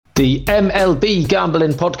The MLB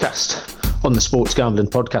Gambling Podcast on the Sports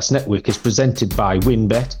Gambling Podcast Network is presented by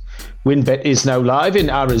WynnBET. WynnBET is now live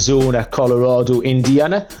in Arizona, Colorado,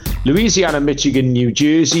 Indiana, Louisiana, Michigan, New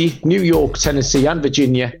Jersey, New York, Tennessee, and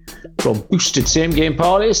Virginia. From boosted same-game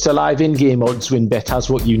parlays to live in-game odds, WynnBET has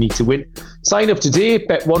what you need to win. Sign up today,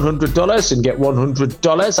 bet $100 and get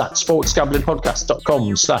 $100 at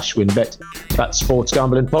sportsgamblingpodcast.com/WynnBET. That's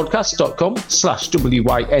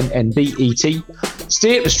sportsgamblingpodcast.com/WYNNBET.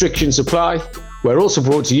 State restrictions apply. We're also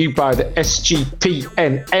brought to you by the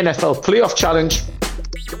SGPN NFL Playoff Challenge.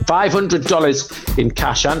 $500 in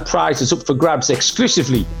cash and prizes up for grabs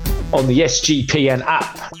exclusively on the SGPN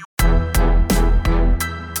app.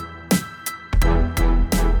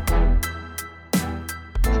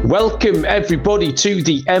 Welcome everybody to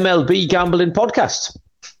the MLB Gambling Podcast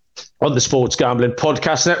on the Sports Gambling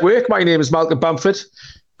Podcast Network. My name is Malcolm Bamford,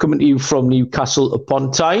 coming to you from Newcastle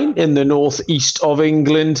upon Tyne in the northeast of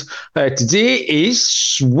England. Today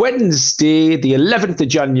is Wednesday, the 11th of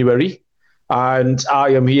January, and I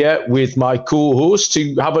am here with my co-host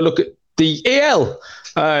to have a look at the AL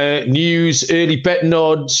news, early betting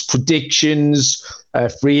odds, predictions,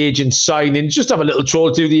 free agent signings. Just have a little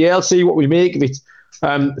troll through the AL, see what we make of it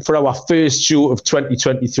for our first show of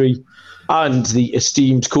 2023. And the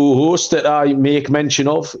esteemed co-host that I make mention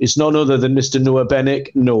of is none other than Mr. Noah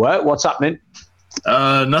Bennick. Noah, what's happening?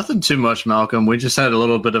 Nothing too much, Malcolm. We just had a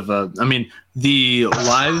little bit of the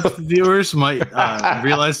live viewers might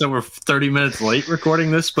realize that we're 30 minutes late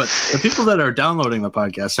recording this, but the people that are downloading the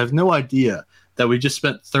podcast have no idea that we just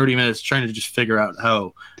spent 30 minutes trying to just figure out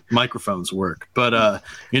how microphones work. But,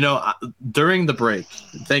 during the break,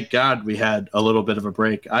 thank God we had a little bit of a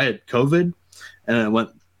break. I had COVID, and I went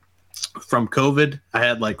from COVID. I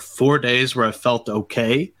had like 4 days where I felt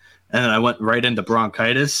okay. And then I went right into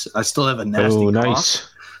bronchitis. I still have a nasty cough.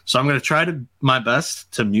 So I'm going to try my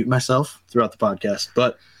best to mute myself throughout the podcast.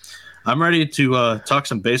 But I'm ready to talk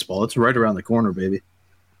some baseball. It's right around the corner, baby.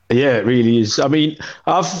 Yeah, it really is. I mean,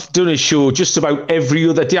 I've done a show just about every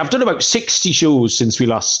other day. I've done about 60 shows since we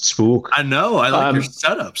last spoke. I know. I like your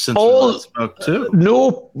setup since we last spoke, too.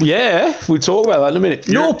 No, yeah, we'll talk about that in a minute.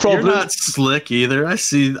 No problem. You're not slick either. I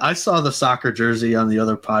saw the soccer jersey on the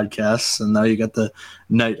other podcasts, and now you got the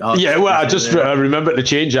night off. Yeah, well, I remember to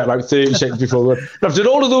change that about 30 seconds before. I've done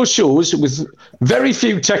all of those shows with very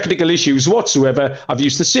few technical issues whatsoever. I've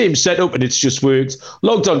used the same setup, and it's just worked.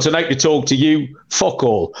 Logged on tonight to talk to you. Fuck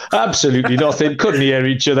all. Absolutely nothing. Couldn't hear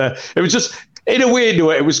each other. It was just, in a way,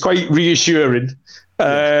 it was quite reassuring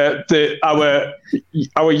that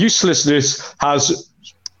our uselessness has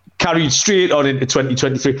carried straight on into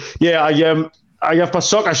 2023. Yeah, I have my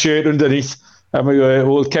soccer shirt underneath. I have my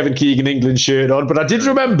old Kevin Keegan England shirt on, but I did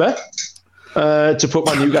remember to put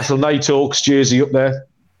my Newcastle Nighthawks jersey up there.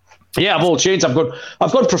 Yeah, I've all changed. I've gone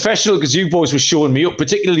professional because you boys were showing me up,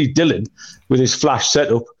 particularly Dylan with his flash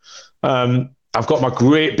setup. I've got my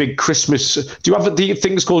great big Christmas. Do you have the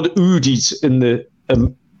things called Oodies in the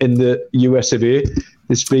US of A?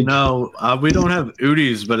 This big. No, we don't have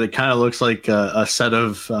Oodies, but it kind of looks like a set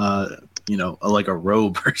of like a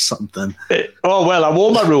robe or something. Oh well, I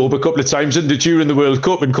wore my robe a couple of times during the World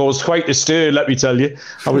Cup and caused quite a stir. Let me tell you,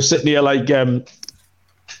 I was sitting here like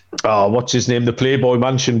what's his name? The Playboy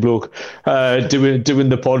Mansion bloke doing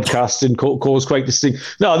the podcast and caused quite this thing.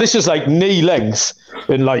 No, this is like knee length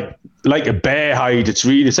and like a bear hide. It's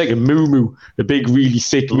like a muumuu, a big, really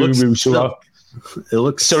thick muumuu. So it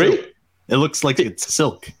looks. Sorry, silk. It looks like it's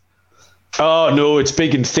silk. Oh no, it's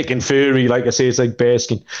big and thick and furry. Like I say, it's like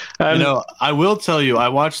bearskin. I will tell you, I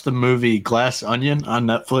watched the movie Glass Onion on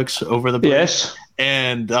Netflix over the break. Yes.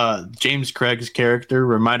 And James Craig's character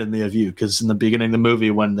reminded me of you because in the beginning of the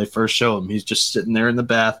movie, when they first show him, he's just sitting there in the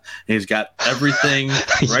bath and he's got everything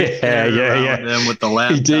right around him with the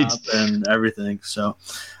laptop and everything. So,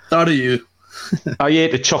 thought of you. I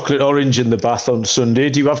ate a chocolate orange in the bath on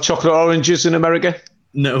Sunday. Do you have chocolate oranges in America?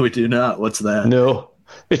 No, we do not. What's that? No.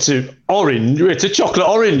 It's an orange. It's a chocolate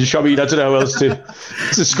orange. I mean, I don't know how else to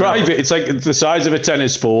describe it. It's like the size of a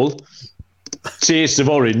tennis ball. Taste of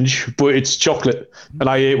orange, but it's chocolate. And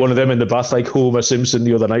I ate one of them in the bath like Homer Simpson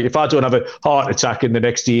the other night. If I don't have a heart attack in the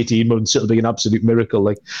next 18 months, it'll be an absolute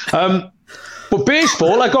miracle. But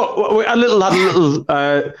baseball, I had a little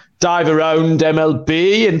dive around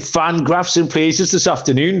MLB and fan graphs and places this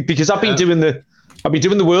afternoon because I've been doing the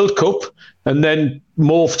World Cup and then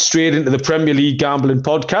morphed straight into the Premier League Gambling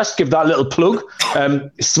Podcast. Give that a little plug.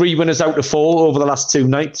 3 winners out of 4 over the last 2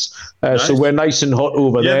 nights. Nice. So we're nice and hot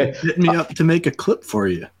over there. Hit me up to make a clip for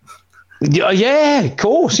you. Yeah, of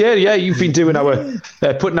course. Yeah. You've been doing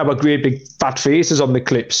putting our great big fat faces on the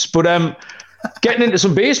clips. But getting into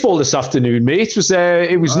some baseball this afternoon, mate.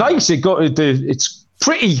 It was nice. It's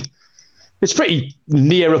pretty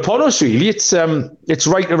near upon us, really. It's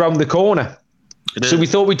right around the corner. So we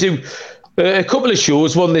thought we'd do a couple of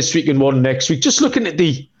shows, one this week and one next week, just looking at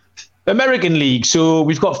the American League. So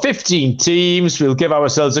we've got 15 teams. We'll give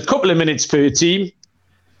ourselves a couple of minutes per team.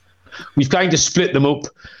 We've kind of split them up,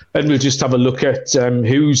 and we'll just have a look at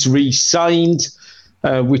who's re-signed,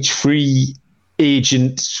 which free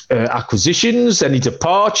agent acquisitions, any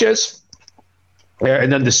departures,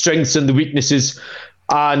 and then the strengths and the weaknesses,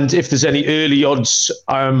 and if there's any early odds,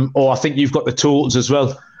 or I think you've got the totals as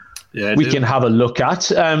well. Yeah, we can have a look at.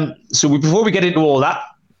 So before we get into all that,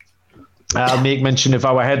 I'll make mention of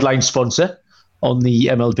our headline sponsor on the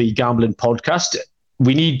MLB Gambling Podcast.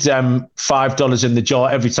 We need $5 in the jar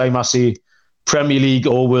every time I say Premier League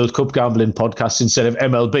or World Cup Gambling Podcast instead of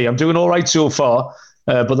MLB. I'm doing all right so far,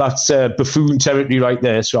 but that's buffoon territory right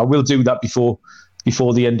there. So I will do that before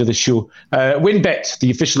the end of the show. WynnBET, the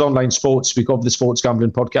official online sportsbook of the Sports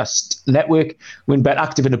Gambling Podcast Network. WynnBET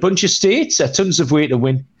active in a bunch of states. Tons of way to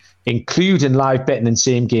win, including live betting and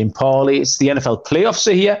same-game parlays. The NFL playoffs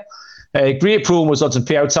are here. Great promos, odds and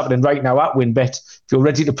payouts happening right now at WynnBET. If you're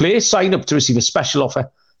ready to play, sign up to receive a special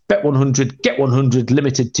offer. Bet 100, get 100,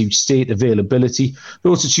 limited to state availability.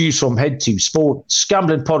 Loads to choose from. Head to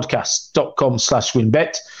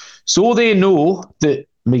sportsgamblingpodcast.com/WynnBET so they know that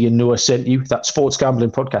me and Noah sent you. That's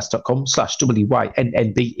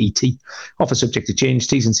sportsgamblingpodcast.com/WYNNBET. Offer subject to change.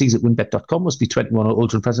 T's and C's at wynnbet.com. Must be 21 or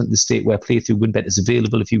older and present in the state where playthrough WynnBET is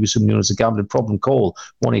available. If you with someone knows a gambling problem, call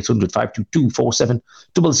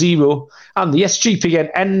 1-800-522-4700. And the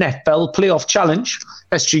SGPN NFL Playoff Challenge.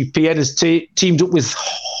 SGPN has teamed up with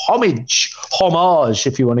Homage,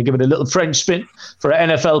 if you want to give it a little French spin, for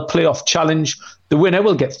an NFL Playoff Challenge. The winner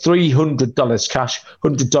will get $300 cash,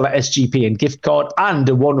 $100 SGPN gift card, and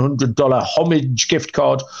a $100 Homage gift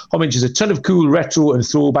card. Homage is a ton of cool retro and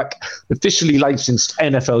throwback, officially licensed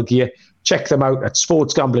NFL gear. Check them out at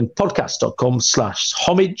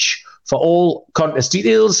sportsgamblingpodcast.com/homage for all contest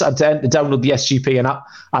details, and to download the SGPN app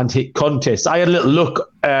and hit contest. I had a little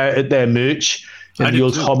look at their merch in the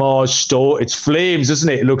old Homage store. It's flames, isn't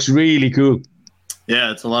it? It looks really cool.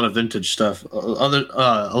 Yeah, it's a lot of vintage stuff. A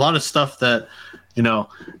lot of stuff that, not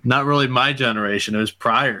really my generation. It was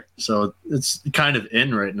prior, so it's kind of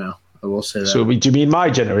in right now. I will say that. So, do you mean my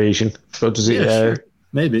generation? Or does it? Sure.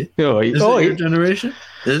 Maybe. Is it your generation?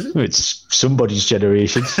 Is it? It's somebody's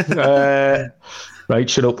generation. Right,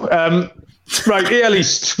 shut up. Right, here, at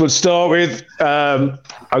least we'll start with. I'm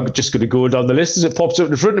just going to go down the list as it pops up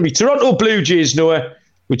in front of me. Toronto Blue Jays, Noah,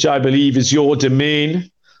 which I believe is your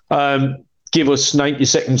domain. Give us 90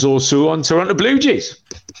 seconds or so on Toronto Blue Jays.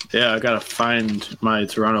 Yeah, I got to find my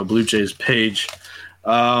Toronto Blue Jays page.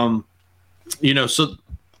 So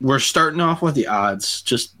we're starting off with the odds,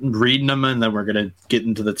 just reading them, and then we're going to get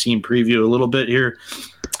into the team preview a little bit here.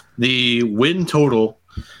 The win total,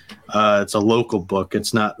 it's a local book.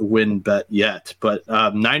 It's not WynnBET yet, but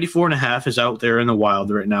 94.5 is out there in the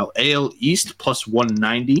wild right now. AL East plus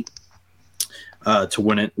 190. To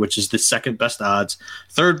win it, which is the second best odds.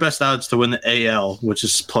 Third best odds to win the AL, which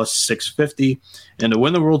is plus 650. And to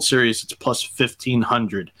win the World Series, it's plus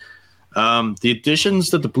 1,500. The additions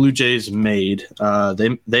that the Blue Jays made,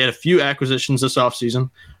 they had a few acquisitions this offseason.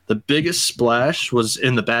 The biggest splash was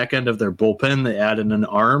in the back end of their bullpen. They added an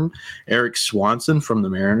arm, Eric Swanson from the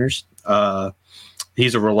Mariners.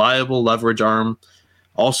 He's a reliable leverage arm.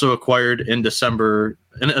 Also acquired in a December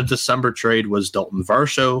trade was Dalton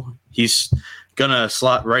Varsho. He's going to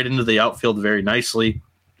slot right into the outfield very nicely,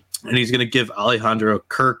 and he's going to give Alejandro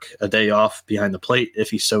Kirk a day off behind the plate if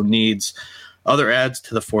he so needs. Other adds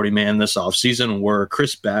to the 40-man this offseason were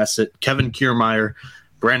Chris Bassett, Kevin Kiermaier,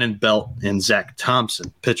 Brandon Belt, and Zach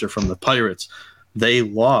Thompson, pitcher from the Pirates. They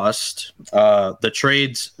lost the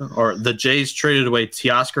Jays traded away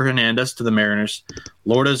Teoscar Hernandez to the Mariners,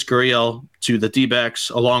 Lourdes Gurriel to the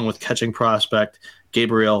D-backs, along with catching prospect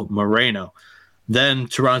Gabriel Moreno. Then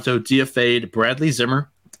Toronto DFA'd Bradley Zimmer,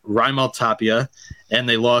 Raimel Tapia, and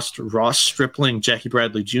they lost Ross Stripling, Jackie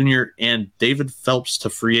Bradley Jr., and David Phelps to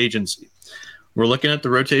free agency. We're looking at the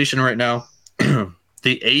rotation right now.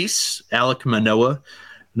 The ace, Alek Manoah.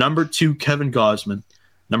 Number 2, Kevin Gausman.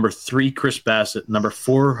 Number 3, Chris Bassett. Number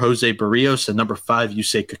 4, Jose Barrios. And number 5,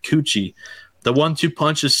 Yusei Kikuchi. The 1-2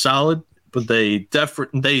 punch is solid, but they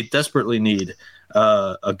desperately need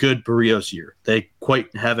a good Barrios year. They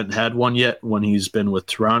quite haven't had one yet when he's been with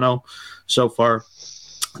Toronto so far.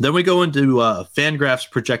 Then we go into Fangraph's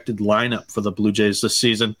projected lineup for the Blue Jays this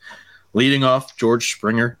season. Leading off, George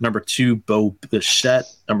Springer. Number 2, Bo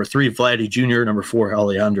Bichette. Number 3, Vladdy Jr. Number 4,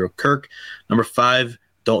 Alejandro Kirk. Number 5,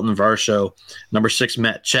 Dalton Varsho. Number 6,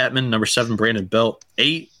 Matt Chapman. Number 7, Brandon Belt.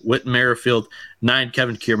 8, Whit Merrifield. 9,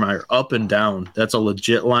 Kevin Kiermaier. Up and down. That's a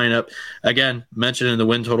legit lineup. Again, mentioned in the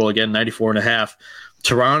win total, again, 94.5.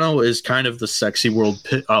 Toronto is kind of the sexy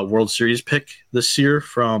World Series pick this year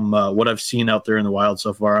from what I've seen out there in the Wild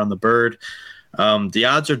so far on the Bird. The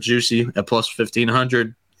odds are juicy at plus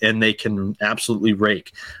 1,500. And they can absolutely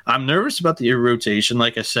rake. I'm nervous about the rotation.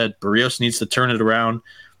 Like I said, Barrios needs to turn it around.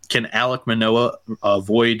 Can Alek Manoah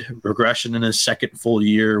avoid regression in his second full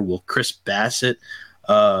year? Will Chris Bassett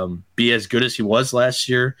be as good as he was last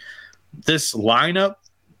year? This lineup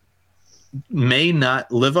may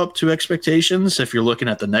not live up to expectations if you're looking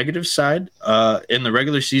at the negative side in the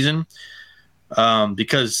regular season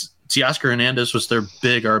because Teoscar Hernandez was their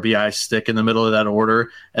big RBI stick in the middle of that order,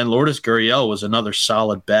 and Lourdes Gurriel was another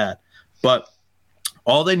solid bat. But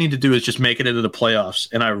all they need to do is just make it into the playoffs,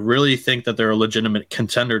 and I really think that they're a legitimate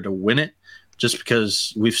contender to win it just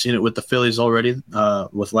because we've seen it with the Phillies already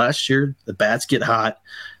with last year. The bats get hot.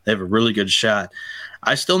 They have a really good shot.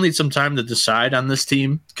 I still need some time to decide on this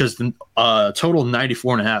team because the total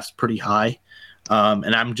 94.5 is pretty high.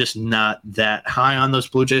 And I'm just not that high on this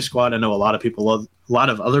Blue Jay squad. I know a lot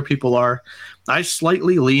of other people are. I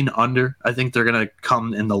slightly lean under. I think they're going to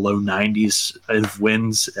come in the low 90s of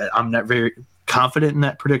wins. I'm not very confident in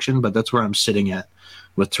that prediction, but that's where I'm sitting at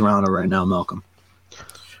with Toronto right now, Malcolm.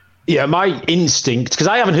 Yeah, my instinct, because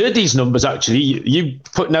I haven't heard these numbers actually. You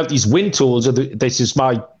putting out these win totals. This is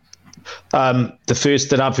my the first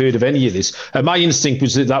that I've heard of any of this. My instinct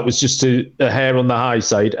was that was just a hair on the high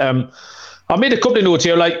side. I made a couple of notes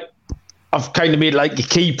here, like I've kind of made like a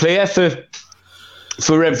key player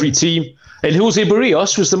for every team. And Jose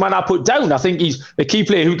Barrios was the man I put down. I think he's a key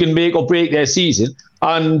player who can make or break their season.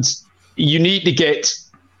 And you need to get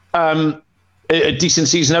a decent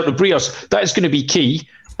season out of Barrios. That is going to be key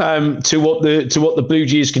to what the Blue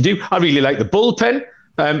Jays can do. I really like the bullpen.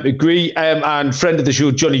 Agree. And friend of the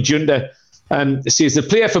show, Johnny Junta, says the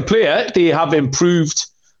player for player, they have improved.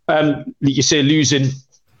 Like you say, losing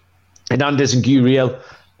Hernandez and Gurriel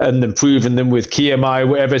and improving them with KMI or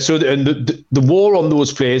whatever. So the war on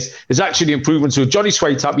those players is actually improving. So Johnny's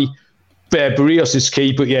quite happy. Barrios is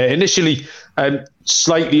key, but yeah, initially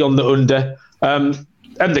slightly on the under.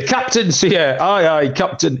 And the captain's here. Aye,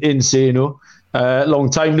 Captain Insano. Long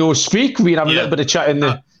time no speak. We've been having a little bit of chat in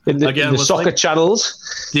the soccer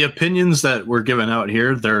channels. The opinions that were given out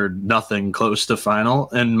here, they're nothing close to final.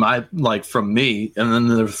 And from me, and then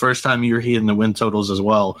the first time you're hearing the win totals as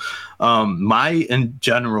well, my in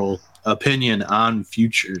general opinion on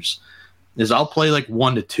futures is I'll play like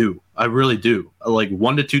 1-2. I really do. I like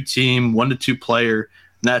 1-2 team, 1-2 player,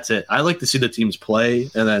 and that's it. I like to see the teams play,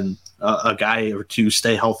 and then a guy or two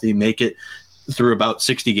stay healthy, make it through about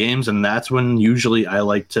 60 games, and that's when usually I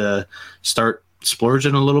like to start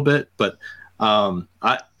splurging a little bit. But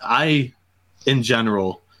I in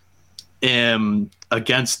general am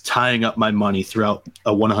against tying up my money throughout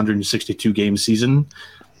a 162 game season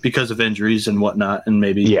because of injuries and whatnot, and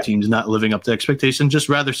maybe teams not living up to expectations. Just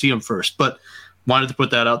rather see them first. But wanted to put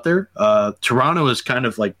that out there. Toronto is kind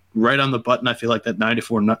of like right on the button. I feel like that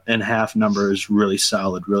 94.5 number is really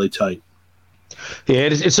solid, really tight. Yeah,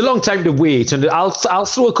 it's a long time to wait, and I'll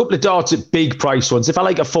throw a couple of darts at big price ones. If I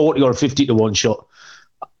like a 40 or a 50 to 1 shot,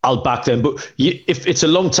 I'll back them. But if it's a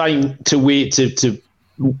long time to wait to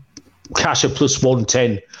cash a plus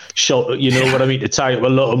 110 shot, you know what I mean, to tie up a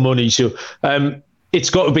lot of money. So it's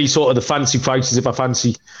got to be sort of the fancy prices if I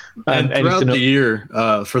fancy. And throughout the year,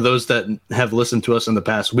 for those that have listened to us in the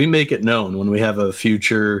past, we make it known when we have a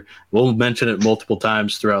future. We'll mention it multiple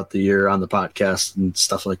times throughout the year on the podcast and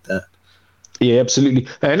stuff like that. Yeah, absolutely.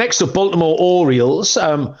 Next up, Baltimore Orioles.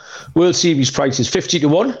 World Series prices 50 to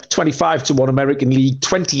 1, 25 to 1 American League,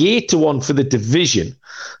 28 to 1 for the division.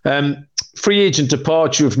 Free agent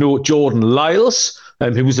departure of note, Jordan Lyles,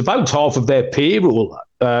 who was about half of their payroll,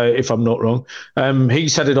 if I'm not wrong.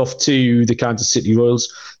 He's headed off to the Kansas City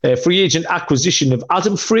Royals. Free agent acquisition of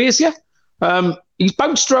Adam Frazier. He's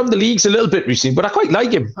bounced around the leagues a little bit recently, but I quite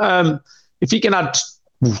like him. If he can add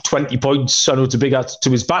 20 points, I know to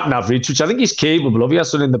his batting average, which I think he's capable of. He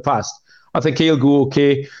has done in the past. I think he'll go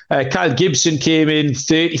okay. Kyle Gibson came in,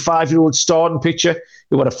 35-year-old starting pitcher.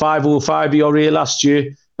 He had a 5.05 ERA last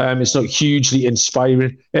year. It's not hugely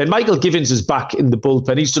inspiring. And Michael Givens is back in the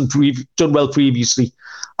bullpen. He's done well previously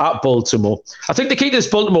at Baltimore. I think the key to this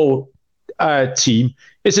Baltimore team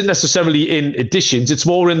isn't necessarily in additions. It's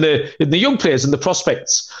more in the young players and the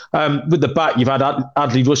prospects. With the bat, you've had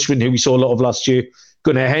Adley Rutschman, who we saw a lot of last year.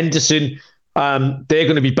 Gunnar Henderson, they're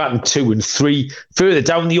going to be batting 2 and 3. Further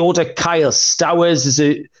down the order, Kyle Stowers is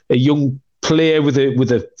a young player with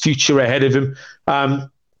a future ahead of him.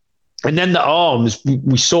 And then the arms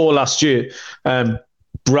we saw last year,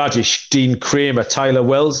 Bradish, Dean Kramer, Tyler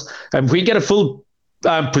Wells. And we get a full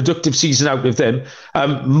productive season out of them.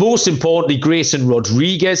 Most importantly, Grayson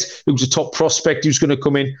Rodriguez, who's a top prospect who's going to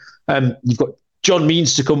come in. You've got John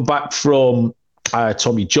Means to come back from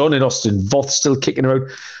Tommy John, and Austin Voth still kicking around.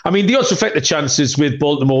 I mean, the odds reflect the chances with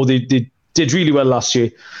Baltimore. They did really well last year.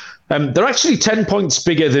 They're actually 10 points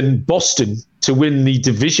bigger than Boston to win the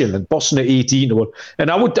division, and Boston are 18-1. And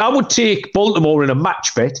I would take Baltimore in a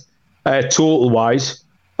match bet, total-wise,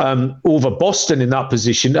 over Boston in that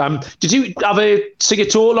position. Did you have a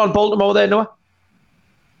total on Baltimore there, Noah?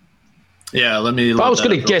 Yeah, let me. I was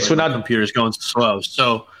going to guess when the computer's going slow.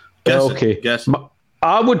 So, guess.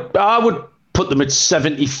 I would put them at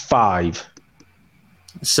 75.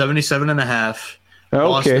 77.5.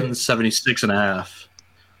 Okay. Boston 76.5.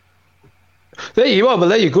 There you are. Well,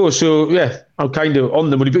 there you go. So yeah, I'm kind of on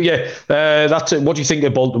the money. But yeah, that's it. What do you think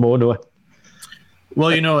of Baltimore, Noah? Well,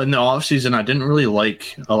 in the offseason, I didn't really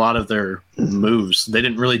like a lot of their moves. They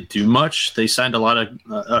didn't really do much. They signed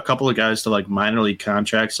a couple of guys to like minor league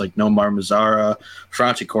contracts, like Nomar Mazara,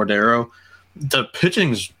 Franchy Cordero. The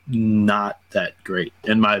pitching's not that great,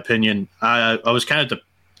 in my opinion. I was kind of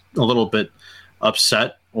a little bit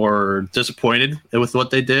upset or disappointed with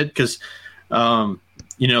what they did because,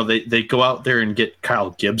 they go out there and get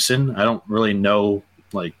Kyle Gibson. I don't really know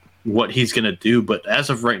like what he's going to do, but as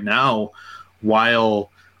of right now,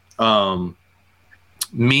 while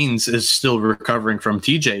Means is still recovering from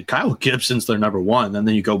TJ, Kyle Gibson's their number one. And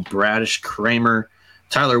then you go Bradish, Kramer,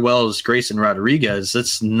 Tyler Wells, Grayson Rodriguez.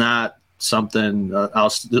 It's not something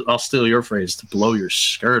I'll steal your phrase, to blow your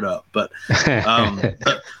skirt up. But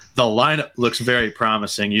the lineup looks very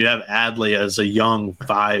promising. You have Adley as a young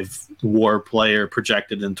 5-WAR player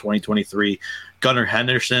projected in 2023. Gunnar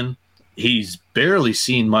Henderson, he's barely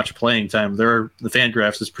seen much playing time. The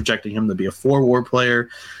Fangraphs is projecting him to be a 4-WAR player.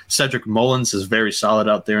 Cedric Mullins is very solid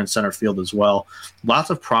out there in center field as well. Lots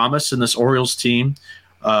of promise in this Orioles team.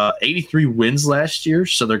 83 wins last year,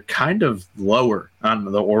 so they're kind of lower on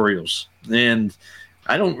the Orioles. And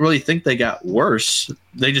I don't really think they got worse.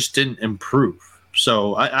 They just didn't improve.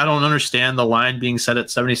 So I don't understand the line being set at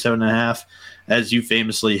 77.5, as you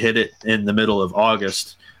famously hit it in the middle of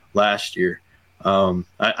August last year.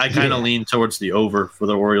 I kind of lean towards the over for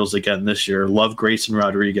the Orioles again this year. Love Grayson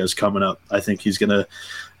Rodriguez coming up. I think he's going to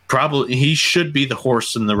he should be the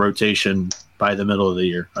horse in the rotation by the middle of the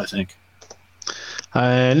year, I think.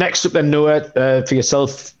 Next up then, Noah, for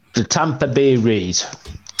yourself, the Tampa Bay Rays.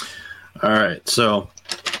 All right. So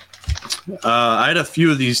I had a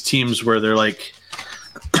few of these teams where they're like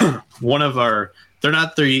they're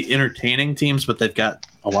not the entertaining teams, but they've got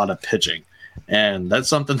a lot of pitching. And that's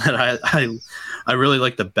something that I really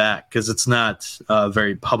like to back because it's not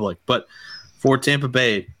very public. But for Tampa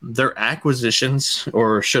Bay, their acquisitions,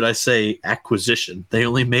 or should I say acquisition, they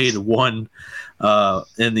only made one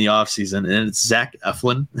in the offseason, and it's Zach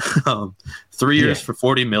Eflin. 3 years for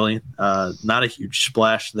 $40 million. Not a huge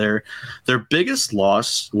splash there. Their biggest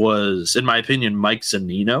loss was, in my opinion, Mike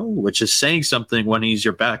Zunino, which is saying something when he's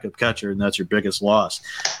your backup catcher, and that's your biggest loss.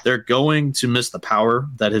 They're going to miss the power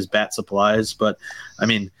that his bat supplies, but, I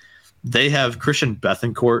mean, they have Christian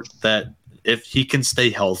Bethancourt that, if he can stay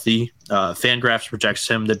healthy, Fangraphs projects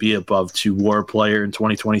him to be above 2-WAR player in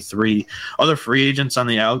 2023. Other free agents on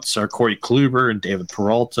the outs are Corey Kluber and David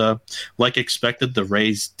Peralta. Like expected, the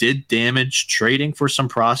Rays did damage trading for some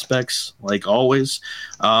prospects, like always,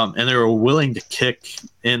 and they were willing to kick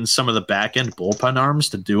in some of the back-end bullpen arms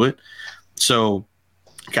to do it. So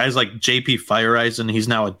guys like J.P. Fireeisen, he's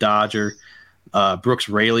now a Dodger. Brooks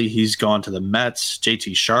Raley, he's gone to the Mets.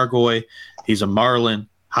 J.T. Shargoy, he's a Marlin.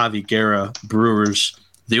 Javi Guerra, Brewers.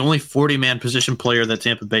 The only 40-man position player that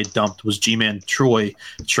Tampa Bay dumped was G-Man Troy,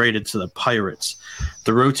 traded to the Pirates.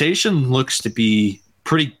 The rotation looks to be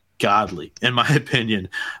pretty godly, in my opinion,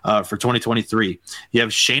 for 2023. You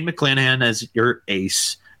have Shane McClanahan as your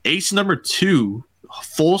ace. Ace number 2,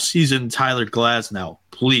 full season Tyler Glasnow.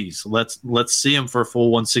 Please, let's see him for a full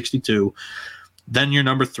 162. Then your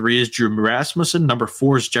number 3 is Drew Rasmussen. Number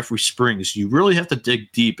 4 is Jeffrey Springs. You really have to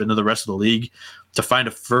dig deep into the rest of the league to find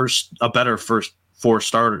a better first 4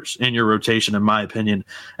 starters in your rotation, in my opinion.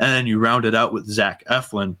 And then you round it out with Zach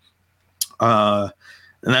Eflin. And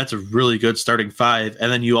that's a really good starting 5.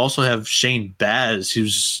 And then you also have Shane Baz,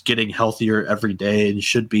 who's getting healthier every day and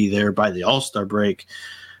should be there by the All-Star break.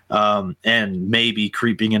 And maybe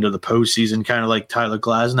creeping into the postseason, kind of like Tyler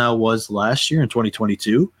Glasnow was last year in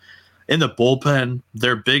 2022. In the bullpen,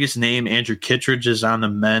 their biggest name, Andrew Kittredge, is on the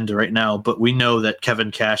mend right now, but we know that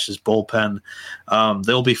Kevin Cash's bullpen,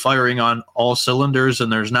 they'll be firing on all cylinders,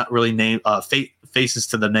 and there's not really faces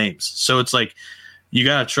to the names. So it's like you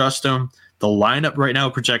got to trust them. The lineup right now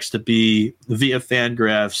projects to be via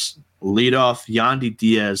Fangraphs. Leadoff, Yandy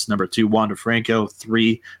Diaz. Number 2, Wander Franco.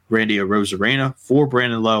 3, Randy Arozarena. 4,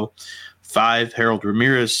 Brandon Lowe. 5, Harold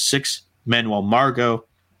Ramirez. 6, Manuel Margot.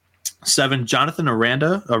 7, Jonathan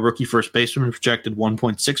Aranda, a rookie first baseman, projected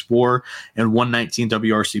 1.6 WAR and 119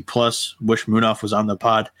 WRC plus. Wish Munaf was on the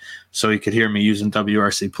pod so he could hear me using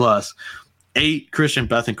WRC plus. 8, Christian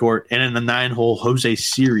Bethancourt, and in the 9-hole, Jose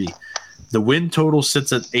Siri. The win total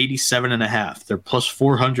sits at 87.5. They're plus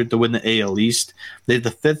 400 to win the AL East. They have the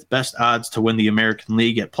 5th best odds to win the American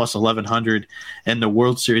League at plus 1,100, and the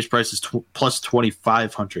World Series price is plus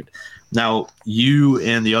 2,500. Now, you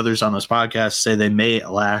and the others on this podcast say they may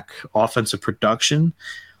lack offensive production,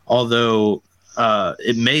 although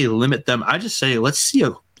it may limit them. I just say let's see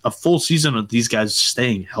a full season of these guys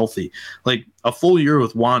staying healthy. Like a full year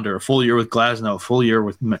with Wander, a full year with Glasnow, a full year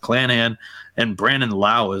with McClanahan, and Brandon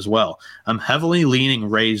Lau as well. I'm heavily leaning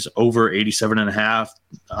Rays over 87.5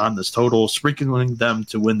 on this total, sprinkling them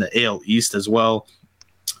to win the AL East as well.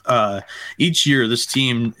 Each year, this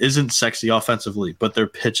team isn't sexy offensively, but their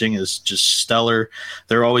pitching is just stellar.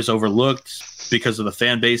 They're always overlooked because of the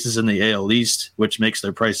fan bases in the AL East, which makes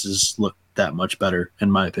their prices look that much better,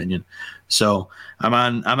 in my opinion. So I'm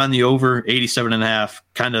on the over 87.5.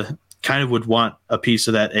 Kind of would want a piece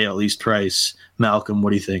of that AL East price. Malcolm, what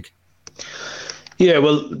do you think? Yeah,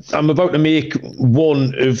 well, I'm about to make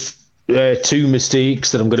one of 2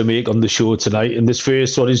 mistakes that I'm going to make on the show tonight. And this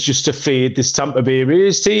first one is just to fade this Tampa Bay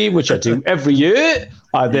Rays team, which I do every year.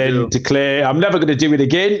 I then declare I'm never going to do it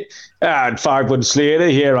again. And 5 months later,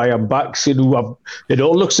 here I am back. So it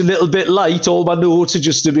all looks a little bit light. All my notes are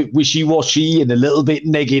just a bit wishy-washy and a little bit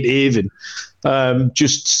negative and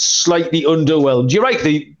just slightly underwhelmed. You're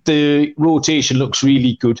right, the rotation looks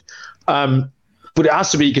really good. But it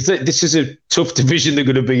has to be because this is a tough division they're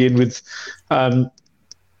going to be in with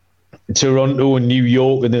Toronto and New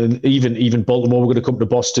York, and then even Baltimore. We're going to come to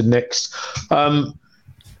Boston next.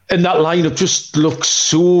 And that lineup just looks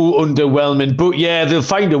so underwhelming. But yeah, they'll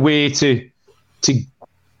find a way to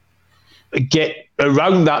get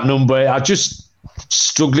around that number. I'm just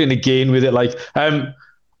struggling again with it. Like, I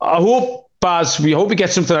hope Baz. We hope we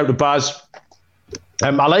get something out of Baz. I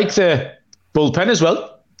like the bullpen as well.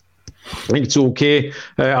 I think it's okay.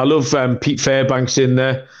 I love Pete Fairbanks in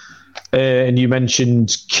there. And you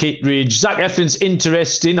mentioned Kittredge. Zach Eflin's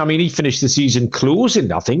interesting. I mean, he finished the season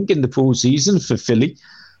closing, I think, in the postseason for Philly.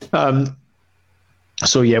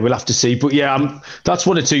 So, yeah, we'll have to see. But, yeah, that's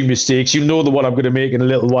 1 or 2 mistakes. You know the one I'm going to make in a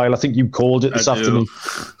little while. I think you called it this afternoon.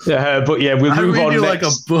 But, yeah, we'll move on next. Like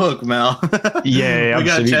a book, Mal. Yeah, we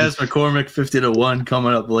absolutely. got Chas McCormick 50-1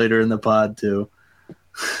 coming up later in the pod, too.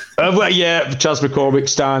 Well, yeah, Chas McCormick,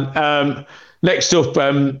 Stan. Next up,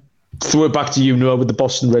 throw it back to you, Noah, with the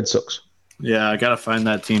Boston Red Sox. Yeah, I got to find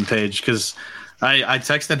that team page because I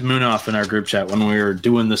texted Munaf in our group chat when we were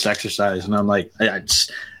doing this exercise, and I'm like, it's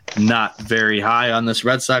not very high on this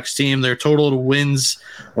Red Sox team. Their total wins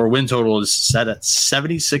or win total is set at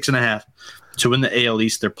 76.5 to win the AL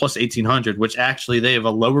East. They're plus 1,800, which actually they have a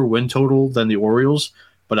lower win total than the Orioles,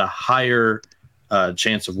 but a higher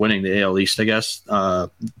chance of winning the AL East, I guess,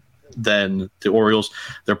 than the Orioles.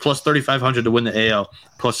 They're plus 3,500 to win the AL,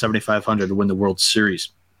 plus 7,500 to win the World Series.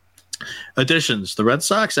 Additions. The Red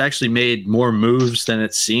Sox actually made more moves than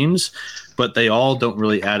it seems, but they all don't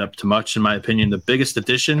really add up to much, in my opinion. The biggest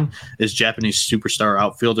addition is Japanese superstar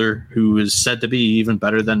outfielder who is said to be even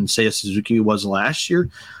better than Seiya Suzuki was last year.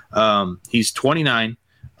 He's 29.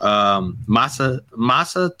 Masataka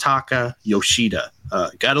Yoshida.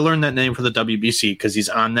 Got to learn that name for the WBC because he's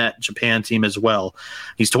on that Japan team as well.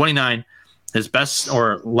 He's 29. His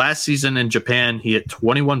last season in Japan, he hit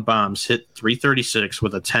 21 bombs, hit 336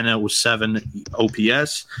 with a 10.07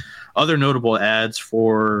 OPS. Other notable adds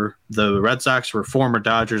for the Red Sox were former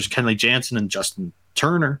Dodgers Kenley Jansen and Justin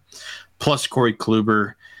Turner, plus Corey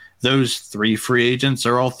Kluber. Those 3 free agents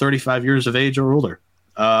are all 35 years of age or older.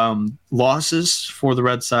 Losses for the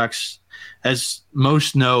Red Sox, as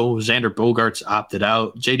most know, Xander Bogaerts opted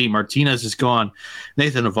out. JD Martinez is gone.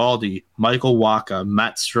 Nathan Eovaldi, Michael Wacha,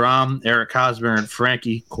 Matt Strahm, Eric Hosmer, and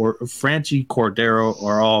Frankie Cordero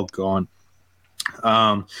are all gone.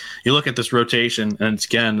 You look at this rotation, and it's,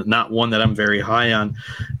 again, not one that I'm very high on.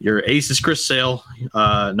 Your ace is Chris Sale.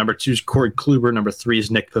 Number 2 is Corey Kluber. Number 3 is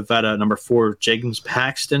Nick Pivetta. Number 4, James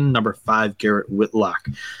Paxton. Number 5, Garrett Whitlock.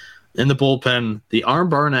 In the bullpen, the arm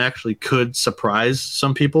barn actually could surprise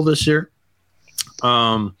some people this year.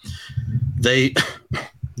 They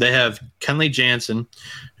have Kenley Jansen,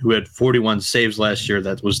 who had 41 saves last year.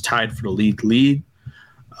 That was tied for the league.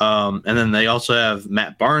 And then they also have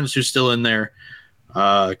Matt Barnes, who's still in there.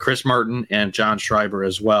 Chris Martin, and John Schreiber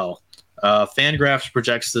as well. Fangraphs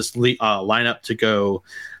projects this lineup to go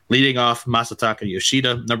leading off Masataka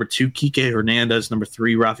Yoshida, number 2 Kike Hernandez, number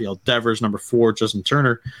 3 Rafael Devers, number 4 Justin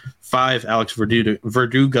Turner, 5 Alex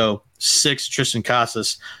Verdugo, 6 Tristan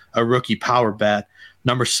Casas, a rookie power bat,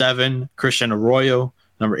 number 7 Christian Arroyo,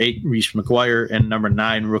 number 8 Reese McGuire, and number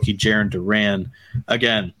 9 rookie Jarren Duran.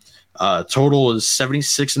 Again, total is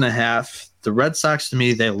 76.5. The Red Sox, to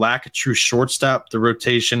me, they lack a true shortstop. The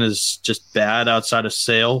rotation is just bad outside of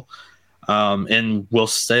Sale. And will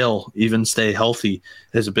Sale even stay healthy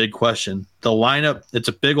is a big question. The lineup, it's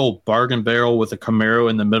a big old bargain barrel with a Camaro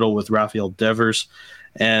in the middle with Rafael Devers,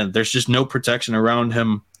 and there's just no protection around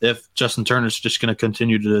him if Justin Turner is just going to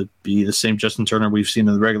continue to be the same Justin Turner we've seen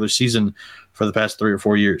in the regular season for the past 3 or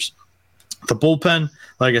 4 years. The bullpen,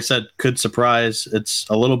 like I said, could surprise. It's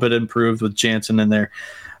a little bit improved with Jansen in there.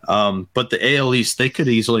 But the AL East, they could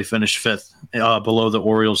easily finish 5th below the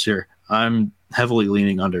Orioles here. I'm heavily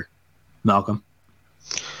leaning under. Malcolm?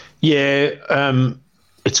 Yeah,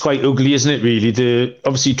 it's quite ugly, isn't it, really?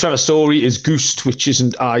 Obviously, Trevor Story is goosed, which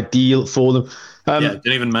isn't ideal for them. Didn't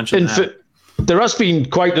even mention that. There has been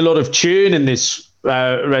quite a lot of churn in this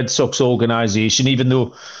Red Sox organisation, even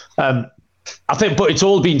though I think, but it's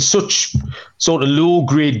all been such sort of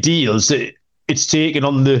low-grade deals that it's taken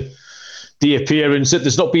on the appearance that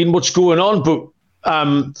there's not been much going on. But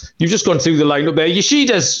you've just gone through the lineup there.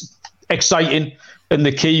 Yoshida's exciting and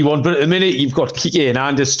the key one, but at the minute you've got Kike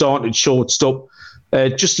Hernandez starting at shortstop,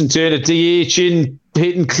 Justin Turner DH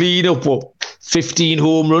hitting clean up 15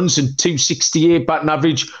 home runs and 268 batting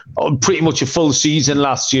average on pretty much a full season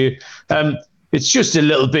last year. It's just a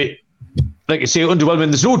little bit, like I say, underwhelming.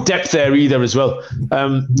 There's no depth there either as well.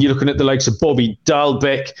 You're looking at the likes of Bobby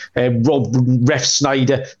Dahlbeck, Rob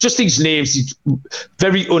Refsnyder, just these names, these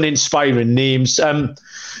very uninspiring names.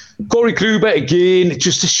 Corey Kluber, again,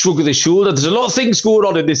 just a shrug of the shoulder. There's a lot of things going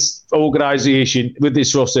on in this organisation with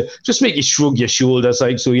this roster. Just make you shrug your shoulders.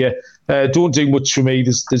 Don't do much for me.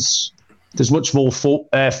 There's much more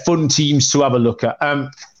fun teams to have a look at.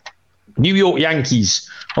 New York Yankees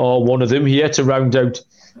are one of them here to round out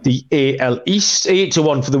the AL East.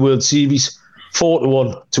 8-1 for the World Series,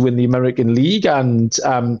 4-1 to win the American League, and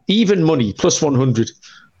even money, plus 100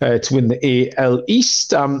 to win the AL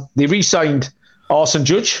East. They re-signed Arson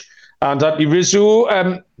Judge and Anthony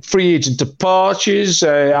Rizzo. Free agent departures,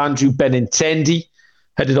 Andrew Benintendi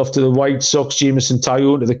headed off to the White Sox, Jameson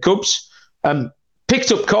Taillon to the Cubs.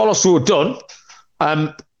 Picked up Carlos Rodon.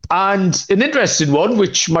 And an interesting one,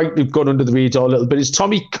 which might have gone under the radar a little bit, is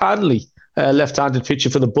Tommy Canley, left-handed pitcher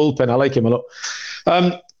for the bullpen. I like him a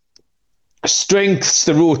lot. Strengths,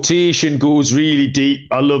 the rotation goes really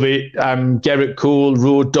deep. I love it. Gerrit Cole,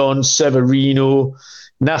 Rodon, Severino,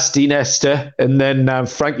 Nasty Nestor, and then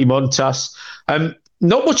Frankie Montas.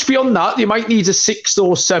 Not much beyond that. You might need a 6th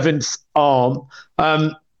or 7th arm.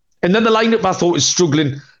 And then the lineup, I thought, was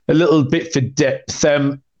struggling a little bit for depth.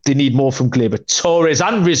 They need more from Gleyber Torres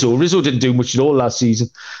and Rizzo. Rizzo didn't do much at all last season.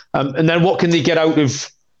 And then what can they get out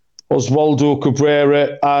of Oswaldo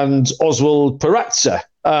Cabrera and Oswald Peraza?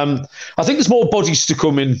 I think there's more bodies to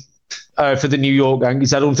come in for the New York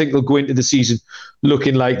Yankees. I don't think they'll go into the season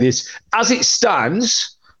looking like this. As it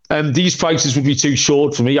stands, these prices would be too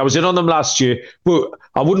short for me. I was in on them last year, but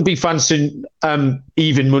I wouldn't be fancying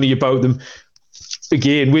even money about them.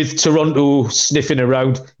 Again, with Toronto sniffing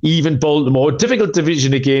around, even Baltimore, difficult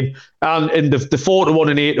division again, and the 4-1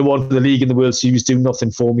 and 8-1 for the league and the World Series do nothing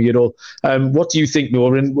for me at all. What do you think,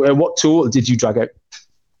 Noran? What total did you drag out?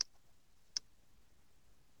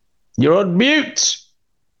 You're on mute.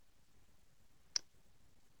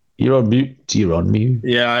 You're on mute. You're on mute.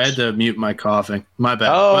 Yeah, I had to mute my coughing. My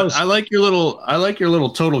bad. Oh, I like your little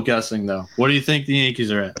total guessing though. What do you think the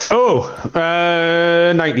Yankees are at?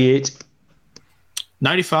 98.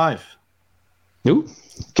 95. Ooh,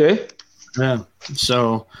 okay. Yeah.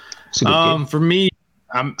 So, for me,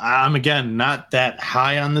 I'm again not that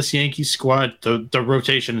high on this Yankees squad. The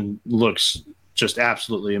rotation looks just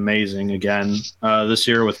absolutely amazing again this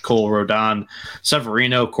year with Cole, Rodon,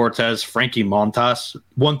 Severino, Cortez, Frankie Montas,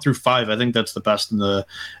 1 through 5. I think that's the best in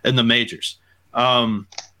the majors.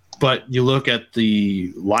 But you look at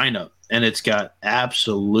the lineup and it's got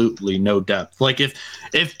absolutely no depth. Like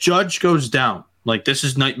if Judge goes down, like this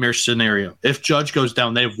is nightmare scenario. If Judge goes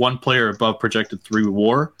down, they have one player above projected 3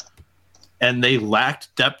 WAR, and they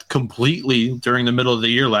lacked depth completely during the middle of the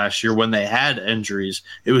year last year when they had injuries.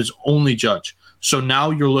 It was only Judge. So now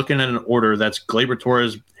you're looking at an order that's Gleyber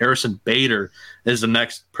Torres, Harrison Bader is the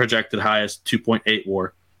next projected highest, 2.8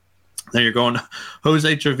 WAR. Then you're going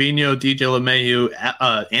Jose Trevino, DJ LeMahieu,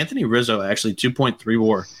 Anthony Rizzo, actually 2.3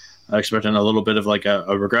 WAR. expecting a little bit of like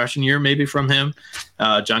a regression year maybe from him.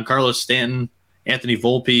 Giancarlo Stanton, Anthony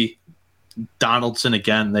Volpe, Donaldson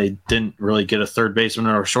again. They didn't really get a third baseman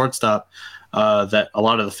or a shortstop that a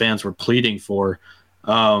lot of the fans were pleading for.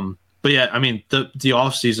 But yeah, I mean, the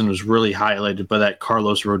offseason was really highlighted by that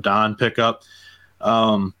Carlos Rodon pickup.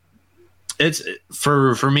 It's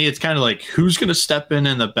for me, it's kind of like who's going to step in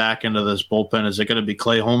the back end of this bullpen? Is it going to be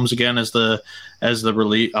Clay Holmes again as the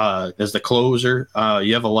closer?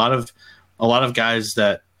 You have a lot of guys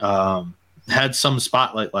that had some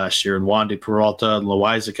spotlight last year, and Wandy Peralta and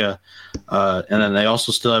Loizica, and then they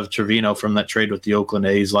also still have Trevino from that trade with the Oakland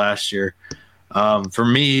A's last year. For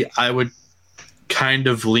me, I would kind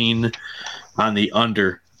of lean on the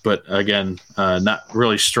under. But again, not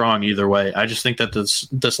really strong either way. I just think that this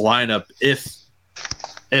lineup, if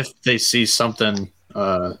they see something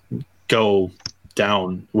go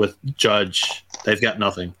down with Judge, they've got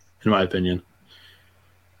nothing, in my opinion.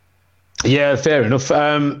 Yeah, fair enough.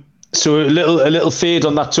 So a little fade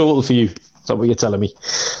on that total for you. Is that what you're telling me?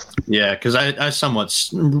 Yeah, because I somewhat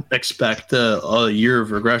expect a year of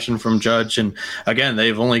regression from Judge. And again,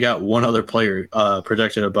 they've only got one other player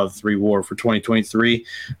projected above 3 WAR for 2023.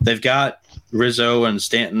 They've got Rizzo and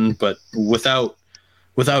Stanton, but without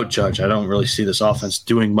Judge, I don't really see this offense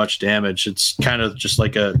doing much damage. It's kind of just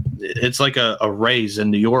like a Rays in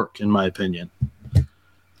New York, in my opinion.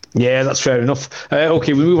 Yeah, that's fair enough.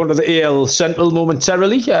 Okay, we move on to the AL Central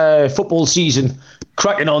momentarily. Football season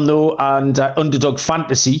cracking on though, and Underdog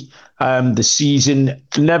Fantasy. The season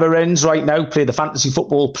never ends right now. Play the Fantasy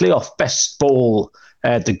Football Playoff Best Ball,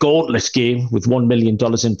 the Gauntlet game with $1 million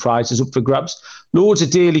in prizes up for grabs. Loads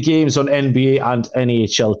of daily games on NBA and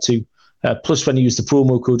NHL too. Plus, when you use the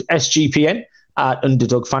promo code SGPN at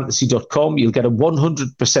underdogfantasy.com, you'll get a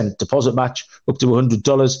 100% deposit match up to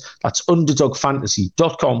 $100. That's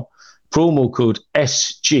underdogfantasy.com, promo code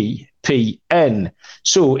SGPN.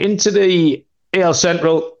 So into the AL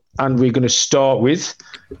Central, and we're going to start with,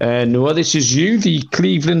 Noah, this is you, the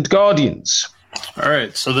Cleveland Guardians. All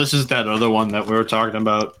right, so this is that other one that we were talking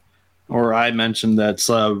about, or I mentioned, that's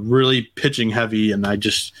really pitching heavy, and I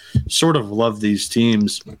just sort of love these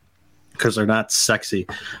teams because they're not sexy.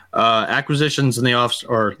 Acquisitions in the offs,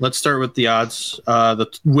 or let's start with the odds. The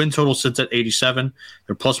win total sits at 87.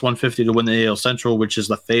 They're plus 150 to win the AL Central, which is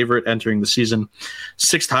the favorite entering the season.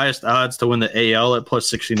 6th highest odds to win the AL at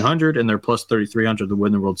plus 1,600, and they're plus 3,300 to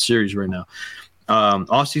win the World Series right now.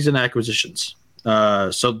 Off-season acquisitions.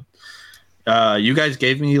 So you guys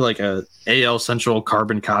gave me like a AL Central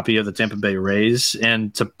carbon copy of the Tampa Bay Rays,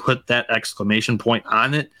 and to put that exclamation point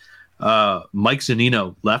on it, Mike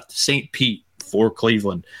Zunino left St. Pete for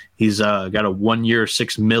Cleveland. He's got a 1-year,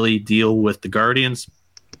 $6 million deal with the Guardians.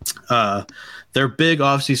 Their big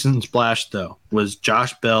offseason splash, though, was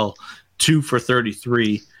Josh Bell, 2 for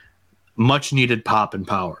 33. Much needed pop and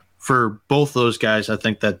power. For both those guys, I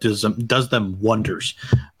think that does them wonders.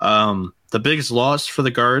 The biggest loss for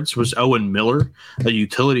the Guards was Owen Miller, a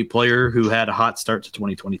utility player who had a hot start to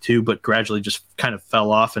 2022, but gradually just kind of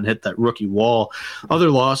fell off and hit that rookie wall. Other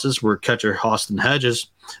losses were catcher Austin Hedges.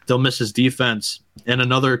 They'll miss his defense. And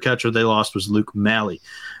another catcher they lost was Luke Malley.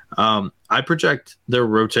 I project their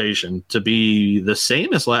rotation to be the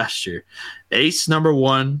same as last year. Ace number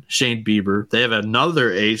 1, Shane Bieber. They have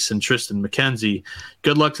another ace in Tristan McKenzie.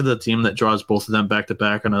 Good luck to the team that draws both of them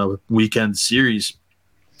back-to-back on a weekend series.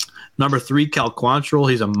 Number 3, Cal Quantrill.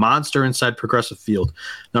 He's a monster inside Progressive Field.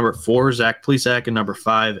 Number 4, Zach Plesac. And number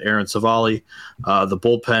 5, Aaron Savali. The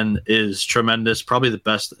bullpen is tremendous, probably the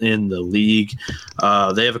best in the league.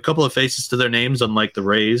 They have a couple of faces to their names, unlike the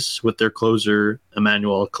Rays, with their closer,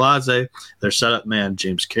 Emmanuel Clase, their setup man,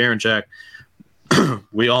 James Karinchak.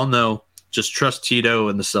 We all know, just trust Tito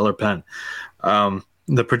and the stellar pen.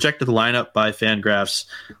 The projected lineup by Fangraphs,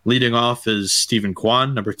 leading off is Stephen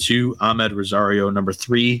Kwan. Number 2, Ahmed Rosario. Number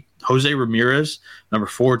 3, Jose Ramirez. Number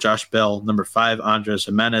 4, Josh Bell. Number 5, Andres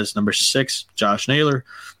Jimenez. Number 6, Josh Naylor.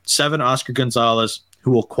 7, Oscar Gonzalez,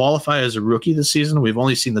 who will qualify as a rookie this season. We've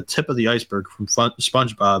only seen the tip of the iceberg from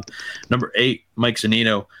SpongeBob. Number 8, Mike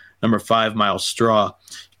Zunino. Number 5, Miles Straw.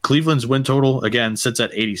 Cleveland's win total, again, sits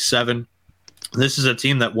at 87. This is a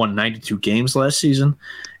team that won 92 games last season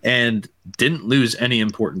and didn't lose any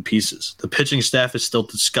important pieces. The pitching staff is still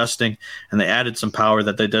disgusting, and they added some power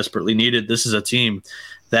that they desperately needed. This is a team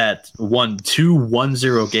that won 2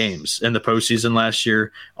 1-0 games in the postseason last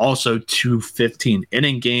year, also 2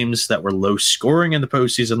 15-inning games that were low scoring in the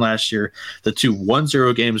postseason last year. The 2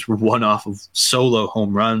 1-0 games were won off of solo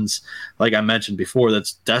home runs. Like I mentioned before,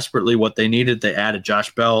 that's desperately what they needed. They added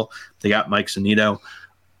Josh Bell. They got Mike Zunino.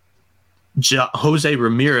 Jose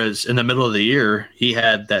Ramirez, in the middle of the year, he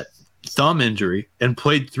had that thumb injury and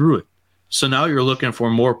played through it. So now you're looking for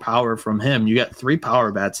more power from him. You got 3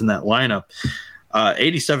 power bats in that lineup.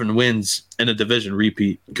 87 wins in a division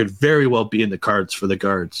repeat could very well be in the cards for the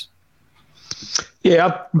Guards. Yeah,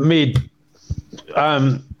 I've made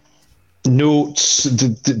notes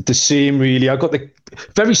the same, really. I've got the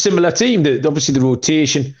very similar team. Obviously, the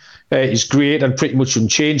rotation is great and pretty much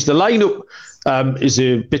unchanged. The lineup is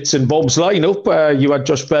a bits and bobs lineup. You had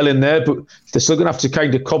Josh Bell in there, but they're still going to have to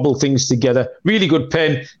kind of cobble things together. Really good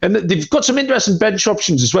pen. And they've got some interesting bench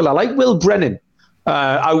options as well. I like Will Brennan,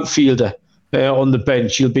 outfielder, on the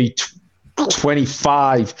bench. He'll be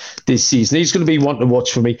 25 this season. He's going to be one to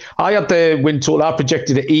watch for me. I had the win total. I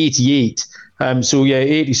projected at 88. So,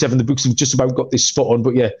 87. The books have just about got this spot on.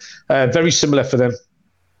 But, very similar for them.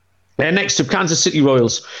 Next up, Kansas City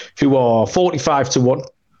Royals, who are 45-1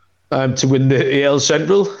 to win the AL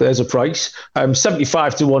Central. There's a price.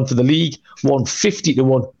 75-1 for the league.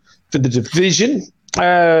 150-1 for the division.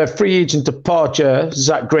 Free agent departure,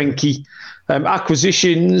 Zach Greinke.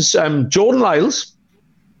 Acquisitions, Jordan Lyles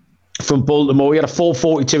from Baltimore. He had a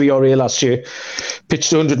 4.42 ERA last year.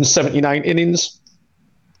 Pitched 179 innings.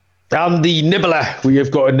 And the nibbler, we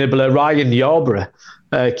have got a nibbler, Ryan Yarbrough.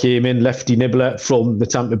 Came in, lefty nibbler from the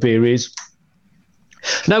Tampa Bay Rays.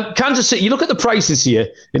 Now, Kansas City, you look at the prices here,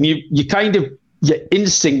 and you kind of, your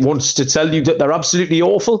instinct wants to tell you that they're absolutely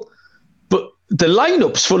awful. But the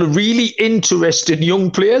lineup's full of really interesting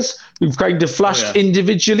young players who've kind of flashed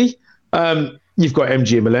individually. You've got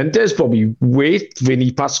MJ Melendez, Bobby Witt,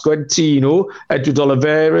 Vinny Pasquantino, Edward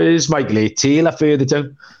Olivares, Michael A. Taylor further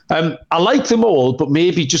down. I like them all, but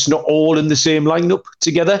maybe just not all in the same lineup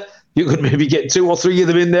together. You could maybe get 2 or 3 of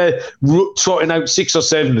them in there, trotting out 6 or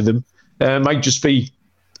 7 of them. Might just be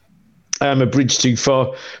a bridge too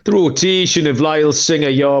far. The rotation of Lyle, Singer,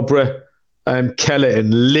 Yarbrough, Keller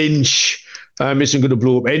and Lynch isn't going to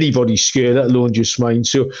blow up anybody's scare, let alone just mine.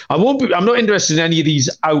 So I'm not interested in any of these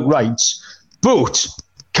outrights. But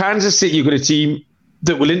Kansas City, you've got a team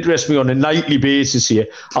that will interest me on a nightly basis here.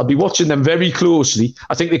 I'll be watching them very closely.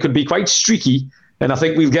 I think they could be quite streaky. And I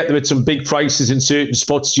think we'll get them at some big prices in certain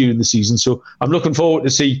spots during the season. So I'm looking forward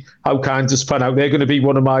to see how Kansas pan out. They're going to be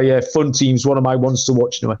one of my fun teams, one of my ones to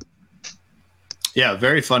watch now. Yeah,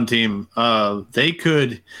 very fun team. They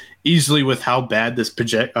could easily, with how bad this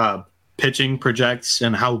pitching projects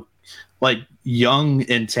and how young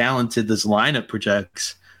and talented this lineup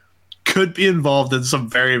projects, could be involved in some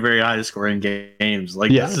very, very high scoring games.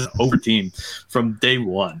 This is an over team from day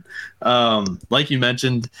one. Like you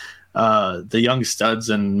mentioned, the young studs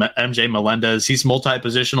and MJ Melendez, he's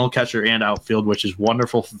multi-positional catcher and outfield, which is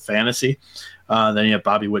wonderful for fantasy. Then you have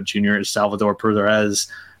Bobby Witt Jr., Salvador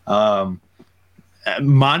Perez,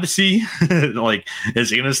 Mondesi, is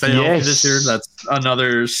he going to stay healthy this year? That's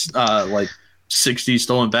another 60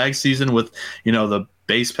 stolen bag season with, the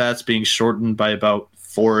base paths being shortened by about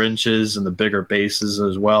 4 inches and the bigger bases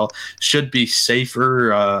as well. Should be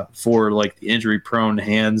safer for the injury prone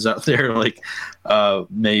hands out there,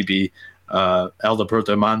 maybe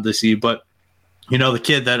Alberto Mondesi. But the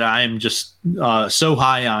kid that I'm just so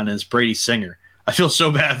high on is Brady Singer. I feel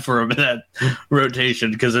so bad for him in that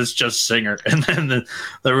rotation because it's just Singer, and then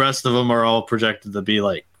the rest of them are all projected to be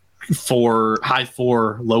high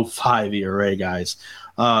 4, low 5 ERA guys.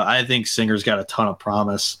 I think Singer's got a ton of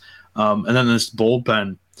promise. And then this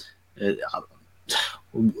bullpen,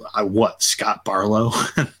 Scott Barlow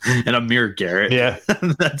and Amir Garrett. Yeah,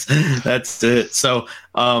 that's it. So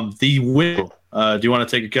the win. Do you want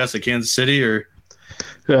to take a guess at Kansas City or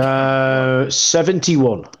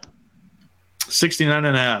 71?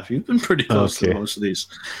 69.5. You've been pretty close to most of these.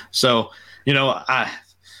 So I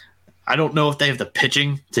don't know if they have the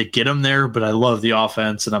pitching to get them there, but I love the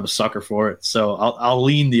offense and I'm a sucker for it. So I'll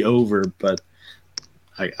lean the over, but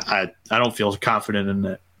I don't feel confident in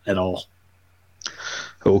it at all.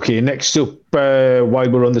 Okay, next up,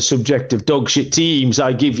 while we're on the subject of dog shit teams,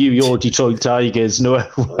 I give you your Detroit Tigers. No,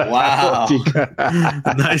 wow,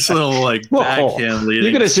 nice little backhand leading.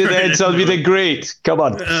 You're going to sit there and tell me they're great. Come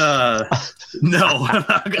on. No, I'm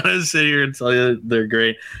not going to sit here and tell you they're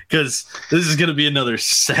great because this is going to be another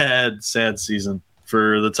sad season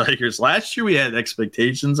for the Tigers. Last year we had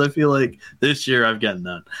expectations. I feel like this year I've got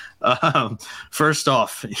none. First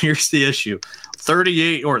off, here's the issue: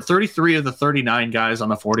 38 or 33 of the 39 guys on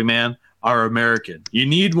the 40-man are American. You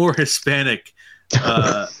need more Hispanic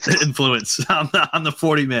influence on the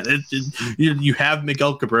 40-man. You have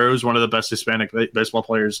Miguel Cabrera, who's one of the best Hispanic baseball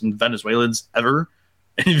players and Venezuelans ever,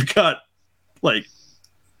 and you've got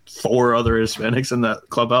 4 other Hispanics in that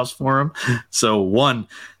clubhouse for him. So 1,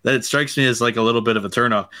 that strikes me as a little bit of a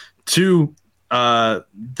turnoff. 2,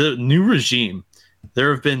 the new regime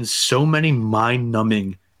there have been so many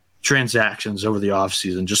mind-numbing transactions over the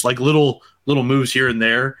offseason, just like little moves here and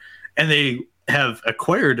there, and they have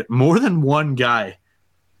acquired more than one guy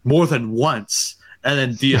more than once and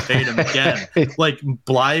then DFA'd him again. Like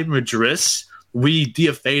Bly Madris, we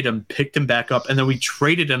DFA'd him, picked him back up, and then we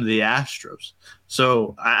traded him to the Astros.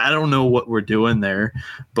 So I don't know what we're doing there,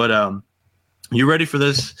 but you ready for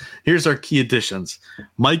this? Here's our key additions: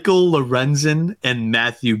 Michael Lorenzen and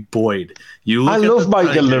Matthew Boyd. I love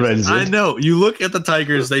Michael Lorenzen. I know. You look at the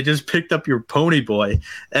Tigers; they just picked up your pony boy,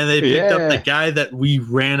 and they picked up the guy that we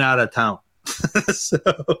ran out of town. So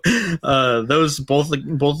both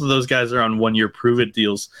of those guys are on 1-year prove-it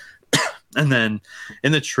deals. And then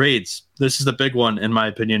in the trades, this is the big one in my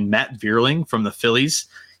opinion. Matt Vierling from the Phillies.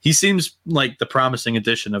 He seems like the promising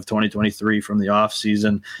addition of 2023 from the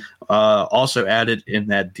offseason. Also added in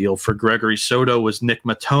that deal for Gregory Soto was Nick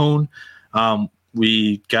Matone.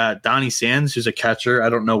 We got Donnie Sands, who's a catcher. I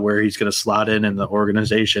don't know where he's going to slot in the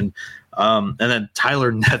organization. And then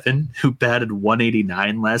Tyler Nevin, who batted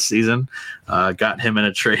 189 last season, got him in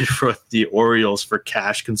a trade for the Orioles for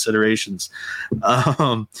cash considerations.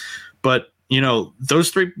 But those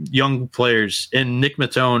three young players, in Nick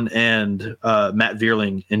Matone and Matt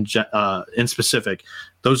Vierling in specific,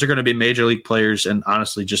 those are going to be major league players, and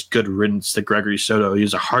honestly, just good riddance to Gregory Soto. He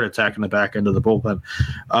was a heart attack in the back end of the bullpen.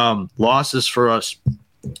 Losses for us: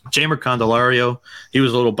 Jeimer Candelario. He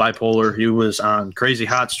was a little bipolar. He was on crazy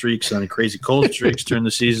hot streaks and crazy cold streaks during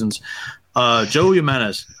the seasons. Joe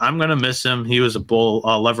Jimenez, I'm going to miss him. He was a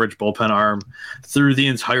leverage bullpen arm through the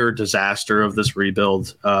entire disaster of this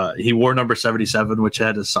rebuild. He wore number 77, which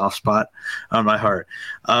had a soft spot on my heart.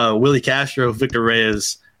 Willie Castro, Victor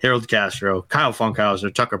Reyes, Harold Castro, Kyle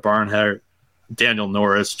Funkhauser, Tucker Barnhart, Daniel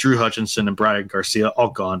Norris, Drew Hutchinson, and Brian Garcia, all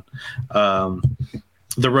gone.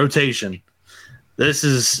 The rotation.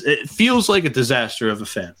 It feels like a disaster of a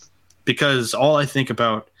fan, because all I think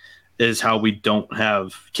about is how we don't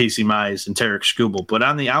have Casey Mize and Tarek Skubal. But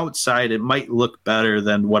on the outside, it might look better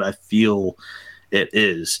than what I feel it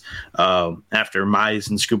is after Mize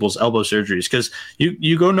and Skubal's elbow surgeries. Because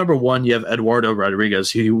you go number one, you have Eduardo Rodriguez.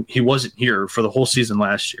 He wasn't here for the whole season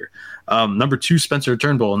last year. Number two, Spencer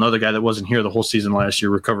Turnbull, another guy that wasn't here the whole season last year,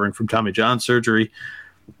 recovering from Tommy John surgery.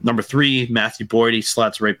 Number three, Matthew Boyd, he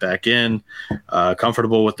slots right back in,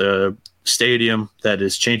 comfortable with the stadium that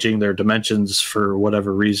is changing their dimensions for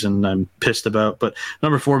whatever reason I'm pissed about. But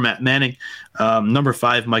number four, Matt Manning. Number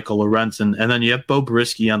five, Michael Lorenzen. And then you have Bo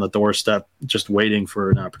Brisky on the doorstep, just waiting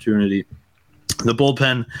for an opportunity. The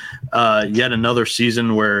bullpen, yet another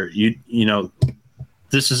season where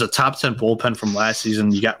this is a top 10 bullpen from last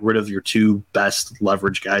season. You got rid of your two best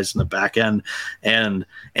leverage guys in the back end, and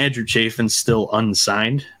Andrew Chafin's still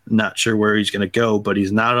unsigned. Not sure where he's going to go, but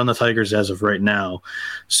he's not on the Tigers as of right now.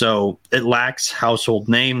 So it lacks household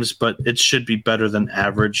names, but it should be better than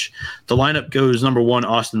average. The lineup goes number one,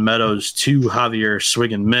 Austin Meadows, two, Javier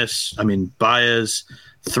Swing and Miss. Baez,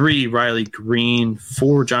 three, Riley Green,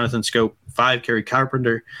 four, Jonathan Scope, five, Kerry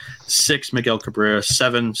Carpenter, six, Miguel Cabrera,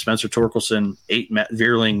 seven, Spencer Torkelson, eight, Matt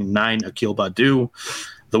Vierling, nine, Akil Baddoo.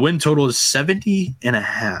 The win total is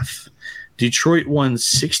 70.5. Detroit won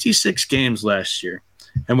 66 games last year,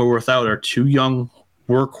 and we're without our two young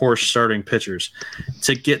workhorse starting pitchers.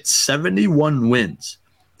 To get 71 wins,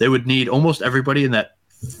 they would need almost everybody in that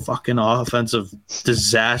fucking offensive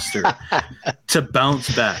disaster to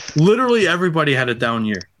bounce back. Literally everybody had a down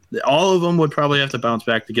year. All of them would probably have to bounce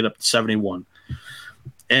back to get up to 71.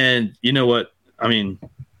 And you know what? You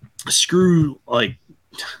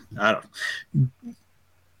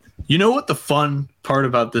know what the fun part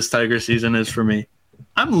about this Tiger season is for me?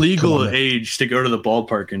 I'm legal age to go to the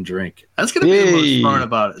ballpark and drink. That's going to be the most fun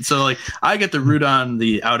about it. So, I get to root on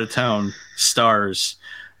the out-of-town stars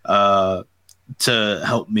to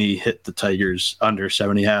help me hit the Tigers under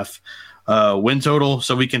 70.5. Win total,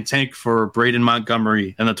 so we can tank for Braden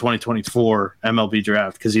Montgomery in the 2024 MLB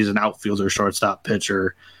draft, because he's an outfielder, shortstop,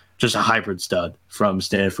 pitcher, just a hybrid stud from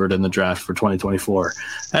Stanford in the draft for 2024.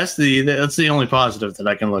 That's the only positive that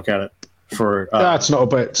I can look at it for. That's not a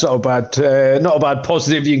bad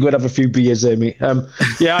positive. You can go and have a few beers there, mate. I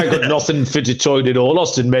got nothing for Detroit at all.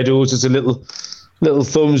 Austin Meadows is a little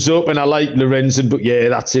thumbs up, and I like Lorenzen, but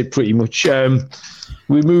that's it pretty much.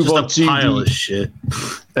 We move just on to pile of shit.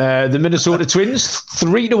 The Minnesota Twins,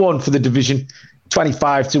 3-1 for the division,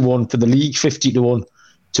 25-1 for the league, 50-1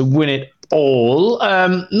 to win it all.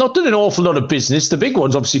 Not done an awful lot of business. The big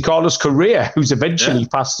one's obviously Carlos Correa, who's eventually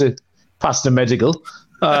passed the medical.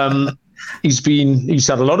 He's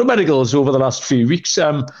had a lot of medicals over the last few weeks.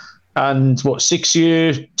 And 6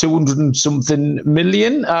 year, 200 and something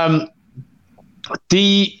million.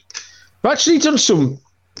 I've actually done some.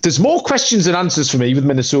 There's more questions than answers for me with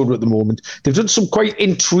Minnesota at the moment. They've done some quite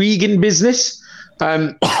intriguing business,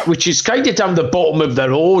 which is kind of down the bottom of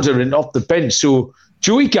their order and off the bench. So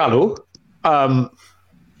Joey Gallo,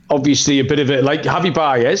 obviously a bit of a, like Javi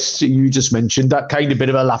Baez, you just mentioned, that kind of bit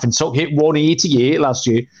of a laughing stock, hit 188 last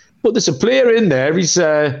year. But there's a player in there.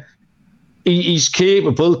 He's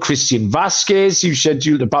capable. Christian Vasquez, who's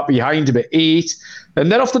scheduled to bat behind him at 8.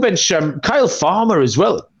 And then off the bench, Kyle Farmer as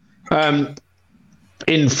well.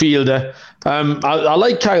 Infielder. I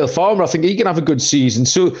like Kyle Farmer. I think he can have a good season.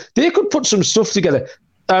 So they could put some stuff together.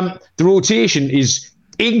 The rotation is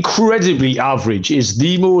incredibly average. Is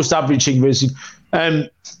the most averaging version.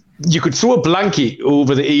 You could throw a blanket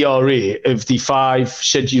over the ERA of the 5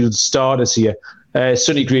 scheduled starters here.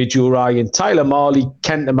 Sonny Gray, Joe Ryan, Tyler Marley,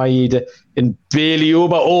 Kenta Maeda, and Bailey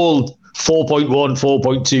Ober, all 4.1,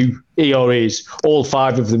 4.2 ERAs, all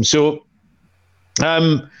 5 of them. So,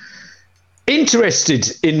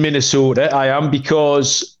 interested in Minnesota, I am,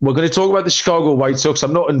 because we're going to talk about the Chicago White Sox.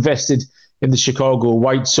 I'm not invested in the Chicago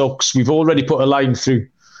White Sox. We've already put a line through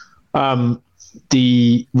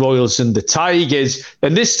the Royals and the Tigers.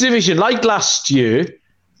 And this division, like last year,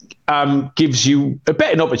 gives you a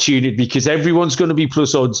betting opportunity because everyone's going to be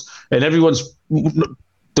plus odds, and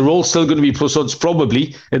they're all still going to be plus odds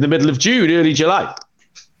probably in the middle of June, early July.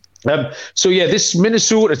 So yeah, this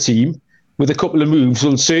Minnesota team with a couple of moves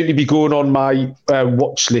will certainly be going on my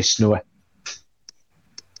watch list, Noah.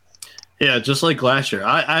 Yeah, just like last year.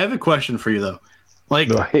 I have a question for you though.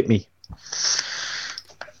 No, hit me.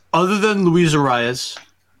 Other than Luis Arias,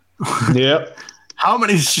 yeah. How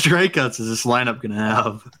many strikeouts is this lineup going to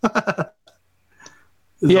have?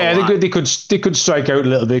 Yeah, they could strike out a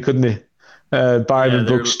little bit, couldn't they? Byron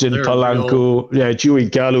Buxton, Polanco, Joey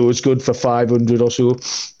Gallo is good for 500 or so.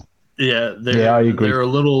 Yeah, I agree. They're a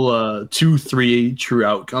little 2-3 true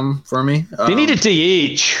outcome for me. They need a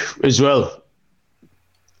DH as well,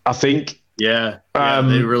 I think. Yeah,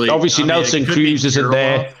 they really. Obviously, Nelson Cruz isn't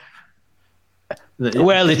there.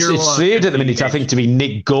 Well, it's slated at the minute, I think, to be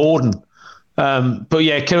Nick Gordon. But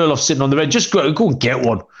yeah, Kirillov's sitting on the bench. Just go and get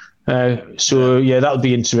one. That'll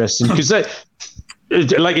be interesting because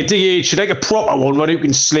like a DH, like a proper one who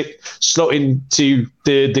can slot into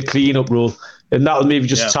the cleanup role, and that'll maybe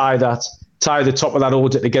just tie the top of that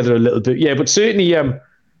order together a little bit. Yeah, but certainly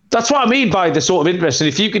that's what I mean by the sort of interest. And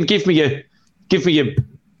if you can give me a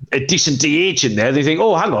decent DH in there, they think,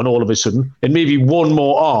 oh, hang on, all of a sudden, and maybe one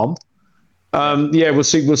more arm. We'll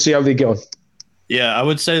see how they go. Yeah, I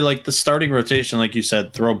would say like the starting rotation, like you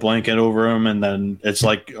said, throw a blanket over them, and then it's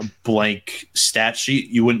like a blank stat sheet.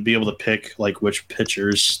 You wouldn't be able to pick like which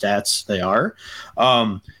pitcher's stats they are.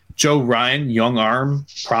 Joe Ryan, young arm,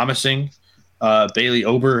 promising. Bailey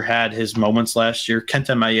Ober had his moments last year.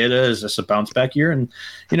 Kenta Maeda is just a bounce back year, and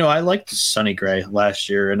I liked Sonny Gray last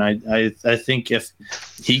year, and I think if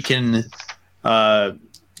he can.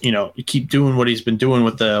 Keep doing what he's been doing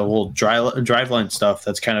with the whole driveline stuff.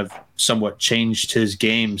 That's kind of somewhat changed his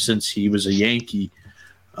game since he was a Yankee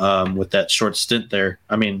with that short stint there.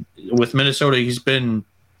 I mean, with Minnesota, he's been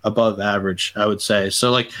above average, I would say. So,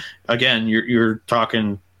 like, again, you're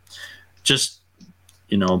talking just,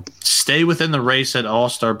 stay within the race at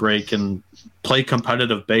All-Star break and play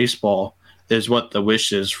competitive baseball is what the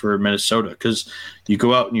wish is for Minnesota, because you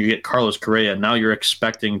go out and you get Carlos Correa. Now you're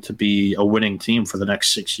expecting to be a winning team for the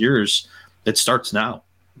next 6 years. It starts now.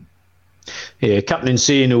 Yeah, Captain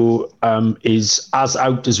Insano is as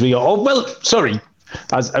out as we are. Oh, well, sorry.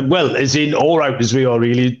 As in or out as we are,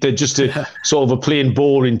 really. They're just a sort of a plain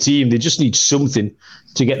boring team. They just need something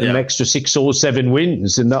to get them an extra 6 or 7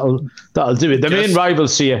 wins, and that'll do it. The main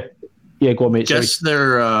rivals here. Yeah, go on, mate. Guess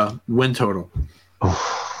their win total.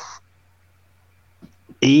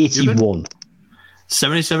 81.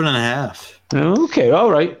 77.5. Okay,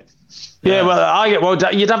 all right. Yeah,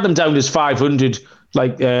 well, you'd have them down as 500,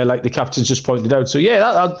 like the captain's just pointed out. So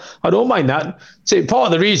yeah, I don't mind that. So part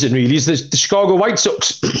of the reason really is the Chicago White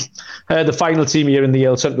Sox, the final team here in the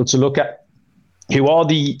AL Central to look at, who are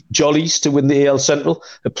the Jollies to win the AL Central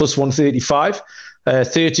at plus 135,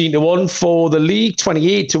 13-1 for the league,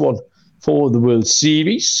 28-1 for the World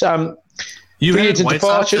Series. You had White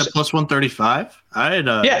Sox at plus 135. I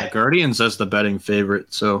had Guardians as the betting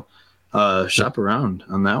favorite, so shop around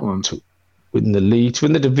on that one. To win the league, to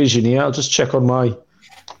win the division here. I'll just check on my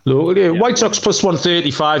local. Yeah, White Sox plus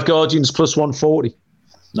 135, Guardians plus 140.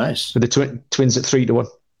 Nice. With the Twins at 3-1.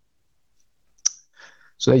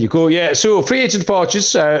 So there you go. Yeah, so free agent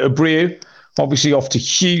departures, Abreu, obviously off to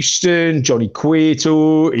Houston, Johnny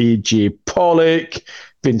Cueto, AJ Pollock,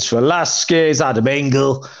 Vince Velasquez, Adam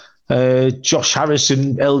Engel, Josh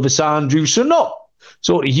Harrison, Elvis Andrus. So not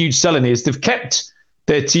sort of huge selling is they've kept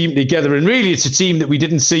their team together. And really, it's a team that we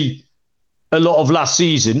didn't see a lot of last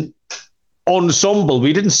season. Ensemble,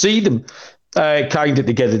 we didn't see them kind of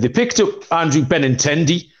together. They picked up Andrew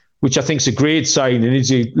Benintendi, which I think is a great sign, and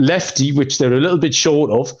he's a lefty, which they're a little bit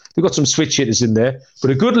short of. They've got some switch hitters in there,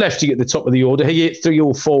 but a good lefty at the top of the order. He hit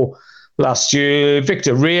 304 last year.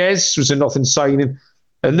 Victor Reyes was a nothing signing.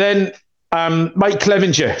 And then Mike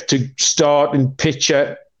Clevenger to start and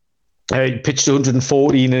pitcher. He pitched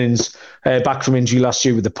 114 innings back from injury last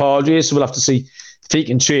year with the Padres, so we'll have to see if he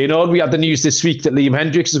can train on. We had the news this week that Liam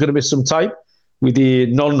Hendricks is going to miss some time with the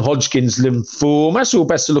non-Hodgkin's lymphoma, so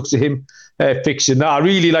best of luck to him fixing that. I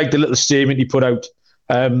really like the little statement he put out.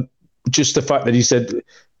 Just the fact that he said,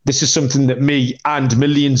 this is something that me and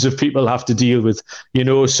millions of people have to deal with,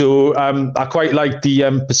 so I quite like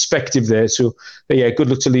the perspective there. So, yeah, good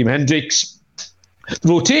luck to Liam Hendricks. The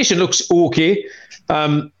rotation looks okay.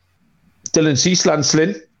 Dylan Cease, Lance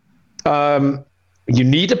Lynn. You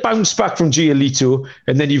need a bounce back from Giolito,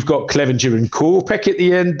 and then you've got Clevenger and Kopech at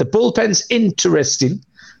the end. The bullpen's interesting,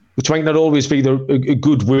 which might not always be a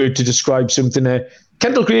good word to describe something.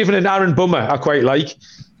 Kendall Graven and Aaron Bummer I quite like.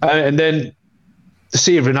 And then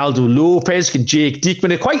say Ronaldo Lopez and Jake Diekman.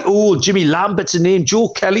 They're quite old. Jimmy Lambert's a name. Joe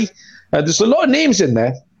Kelly. There's a lot of names in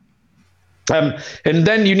there. And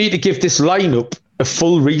then you need to give this lineup a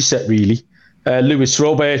full reset, really. Lewis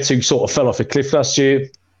Roberts, who sort of fell off a cliff last year.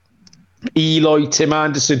 Eloy, Tim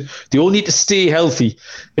Anderson. They all need to stay healthy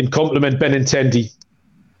and complement Benintendi.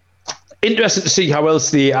 Interesting to see how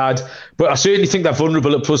else they add, but I certainly think they're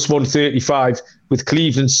vulnerable at plus 135 with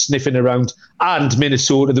Cleveland sniffing around and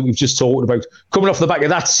Minnesota that we've just talked about. Coming off the back of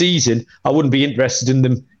that season, I wouldn't be interested in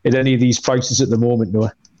them at any of these prices at the moment,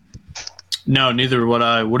 Noah. No, neither would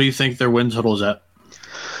I. What do you think their win total's at?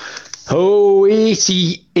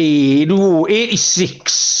 86.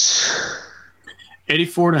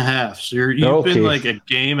 84.5. So you've been like a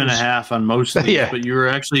game and a half on most of these, but you were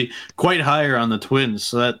actually quite higher on the Twins.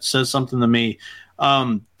 So that says something to me.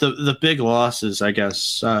 The big losses, I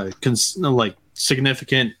guess, like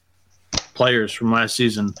significant players from last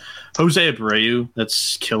season. Jose Abreu,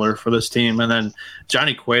 that's killer for this team. And then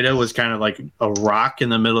Johnny Cueto was kind of like a rock in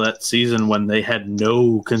the middle of that season when they had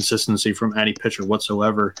no consistency from any pitcher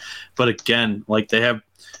whatsoever. But again, like they have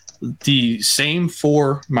the same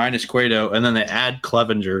four minus Cueto, and then they add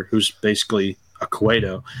Clevenger, who's basically a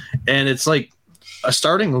Cueto. And it's like a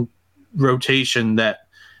starting rotation that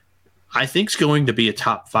I think is going to be a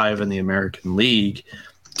top 5 in the American League.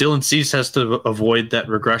 Dylan Cease has to avoid that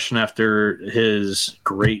regression after his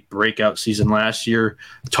great breakout season last year.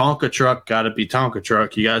 Tonka Truck got to be Tonka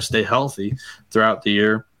Truck. You got to stay healthy throughout the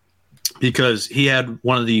year because he had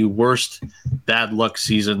one of the worst bad luck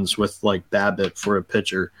seasons with like BABIP for a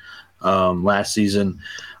pitcher last season.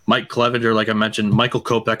 Mike Clevenger, like I mentioned, Michael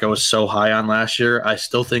Kopech I was so high on last year. I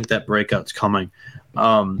still think that breakout's coming.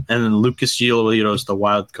 And then Lucas Giolito is the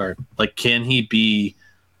wild card. Like, can he be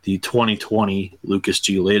the 2020 Lucas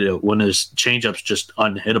Giolito when his changeup's just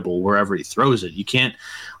unhittable wherever he throws it? You can't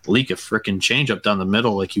leak a freaking changeup down the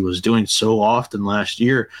middle like he was doing so often last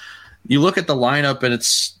year. You look at the lineup and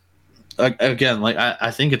it's, again, like I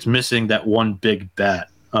think it's missing that one big bat,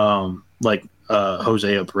 like Jose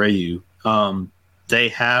Abreu. They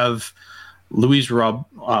have Luis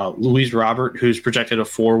Robert, who's projected a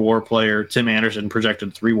 4-WAR player. Tim Anderson projected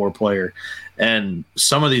a 3-WAR player. And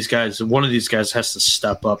some of these guys, one of these guys has to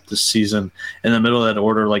step up this season in the middle of that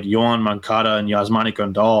order, like Yohan Moncada and Yasmani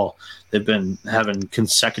Grandal. They've been having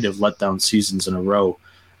consecutive letdown seasons in a row.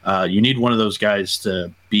 You need one of those guys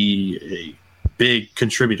to be a big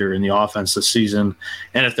contributor in the offense this season.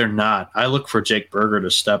 And if they're not, I look for Jake Berger to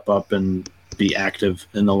step up and be active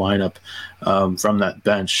in the lineup from that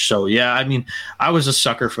bench. So, yeah, I mean, I was a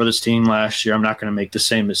sucker for this team last year. I'm not going to make the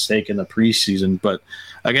same mistake in the preseason. But,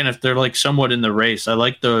 again, if they're like somewhat in the race, I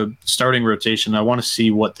like the starting rotation. I want to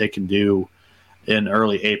see what they can do in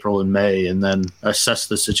early April and May and then assess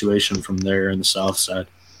the situation from there in the South side.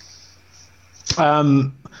 We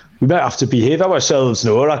might have to behave ourselves,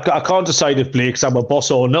 Noah. I can't decide if Blake's our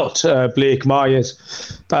boss or not. Blake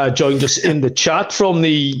Myers joined us in the chat from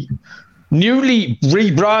the newly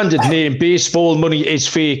rebranded name Baseball Money is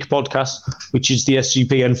Fake podcast, which is the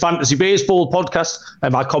SGPN Fantasy Baseball podcast.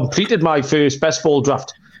 I completed my first best ball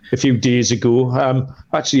draft a few days ago.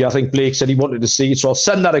 Actually, I think Blake said he wanted to see it, so I'll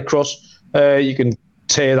send that across. You can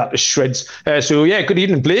tear that to shreds. So, yeah, good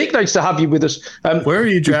evening, Blake. Nice to have you with us. Where are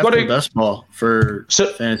you drafting best ball for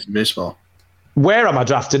fantasy baseball? Where am I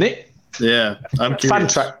drafting it? Yeah, I'm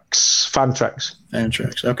curious.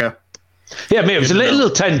 Fantrax. Okay. Yeah, mate, it was a little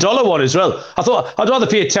 $10 one as well. I thought I'd rather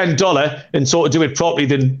pay $10 and sort of do it properly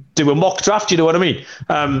than do a mock draft. You know what I mean?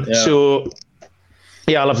 So,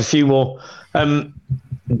 yeah, I'll have a few more.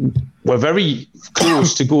 We're very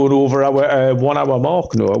close to going over our 1 hour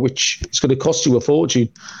mark, Noah, which is going to cost you a fortune.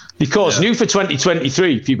 Because new for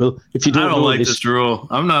 2023, people, if you don't know like this rule.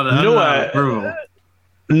 I'm not approval.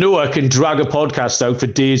 Noah can drag a podcast out for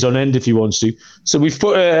days on end if he wants to. So we've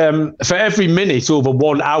put for every minute over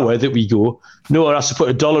 1 hour that we go, Noah has to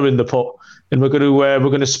put $1 in the pot, and we're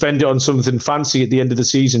going to spend it on something fancy at the end of the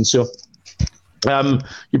season. So you're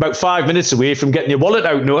about 5 minutes away from getting your wallet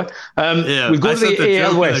out, Noah. We've got the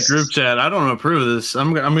AL West group chat. I don't approve of this.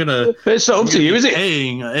 I'm gonna. It's not up to you, is it?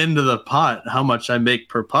 Paying into the pot how much I make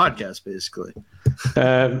per podcast, basically.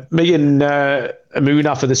 Me and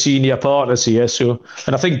Moona for the senior partners here,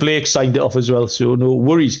 and I think Blake signed it off as well, so no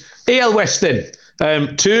worries. AL West then.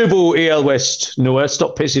 Turbo AL West, Noah,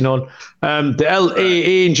 stop pissing on. The LA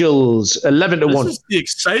Angels, 11-1. This is the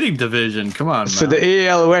exciting division. Come on, man. For the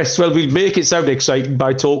AL West, well, we make it sound exciting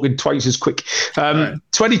by talking twice as quick.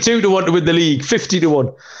 22-1 to win the league,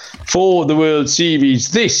 50-1 for the World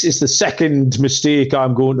Series. This is the second mistake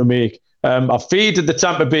I'm going to make. I've faded the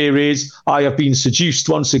Tampa Bay Rays. I have been seduced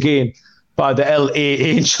once again by the LA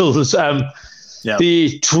Angels.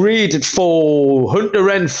 They traded for Hunter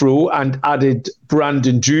Renfroe and added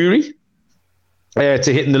Brandon Drury to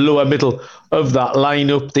hit in the lower middle of that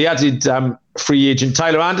lineup. They added free agent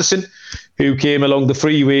Tyler Anderson, who came along the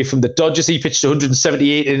freeway from the Dodgers. He pitched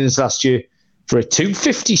 178 innings last year for a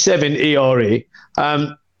 2.57 ERA.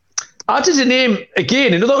 Added a name,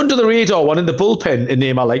 again, another under-the-radar one in the bullpen. A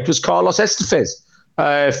name I liked was Carlos Estevez,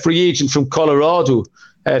 free agent from Colorado.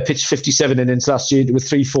 Pitched 57 innings last year with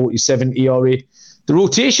 3.47 ERA. The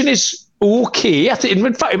rotation is okay. I think,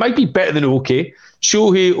 in fact, it might be better than okay.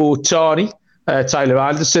 Shohei Ohtani, Tyler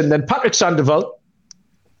Anderson, then Patrick Sandoval,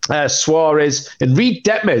 Suarez, and Reed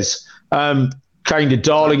Detmers. Kind of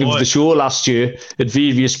darling of the show last year at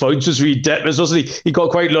various points was Reed Detmers, wasn't he? He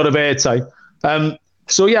got quite a lot of airtime.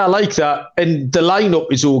 So, yeah, I like that. And the lineup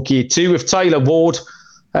is okay, too. If Tyler Ward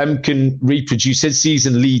can reproduce his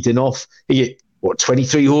season leading off, he hit,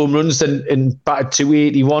 23 home runs and batted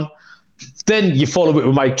 281. Then you follow it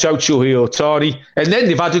with Mike Trout, Shohei Ohtani. And then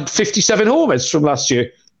they've added 57 homers from last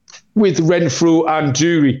year with Renfroe and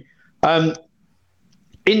Drury.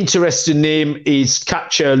 Interesting name is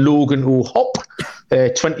catcher Logan O'Hoppe.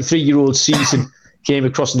 23-year-old season came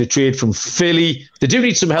across in a trade from Philly. They do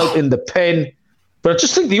need some help in the pen. But I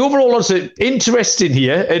just think the overall odds are interesting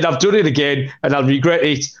here, and I've done it again, and I'll regret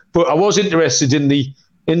it. But I was interested in the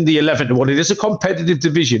 11-1. It is a competitive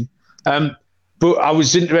division, but I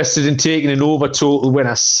was interested in taking an over total when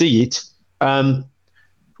I see it. Now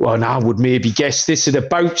I would maybe guess this at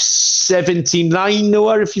about 79,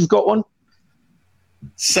 Noah, if you've got one.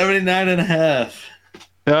 79.5.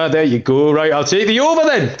 There you go. Right, I'll take the over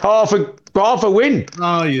then. Half a win.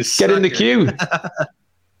 Oh, you get in the queue.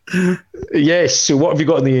 Yes. So what have you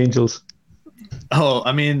got in the Angels? Oh,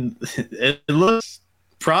 I mean, it looks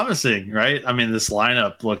promising, right? I mean, this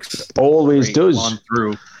lineup looks always does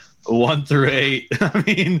 1 through 8. I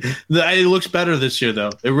mean, it looks better this year,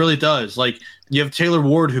 though. It really does. Like, you have Taylor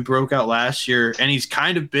Ward, who broke out last year, and he's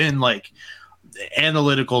kind of been like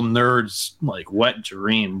analytical nerds, like wet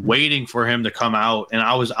dream, waiting for him to come out. And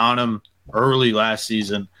I was on him early last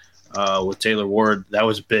season with Taylor Ward. That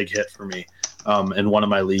was a big hit for me in one of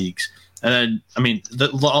my leagues. And then, I mean, the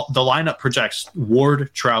lineup projects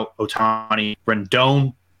Ward, Trout, Ohtani,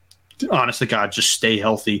 Rendon. Honest to God, just stay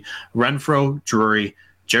healthy. Renfroe, Drury,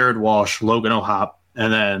 Jared Walsh, Logan O'Hoppe,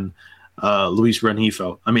 and then Luis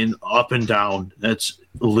Rengifo. I mean, up and down. That's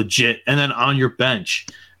legit. And then on your bench,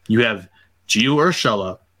 you have Gio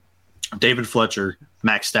Urshela, David Fletcher,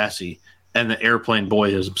 Max Stassi, and the airplane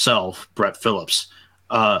boy himself, Brett Phillips.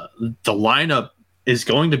 The lineup is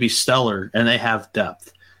going to be stellar, and they have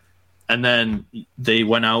depth. And then they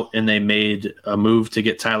went out and they made a move to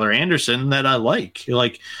get Tyler Anderson that I like.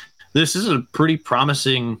 Like, this is a pretty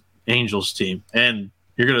promising Angels team, and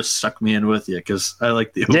you're going to suck me in with you because I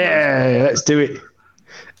like the over. Yeah, let's do it.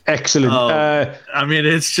 Excellent. I mean,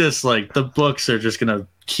 it's just like the books are just going to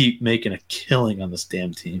keep making a killing on this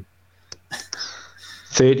damn team.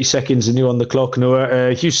 30 seconds and you on the clock,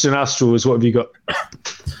 Noah. Houston Astros, what have you got?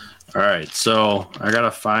 All right, so I got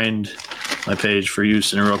to find my page for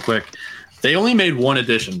Houston real quick. They only made one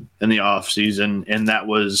addition in the offseason, and that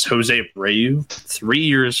was Jose Abreu. 3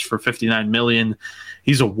 years for $59 million.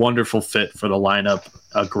 He's a wonderful fit for the lineup,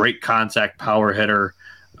 a great contact power hitter,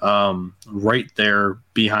 right there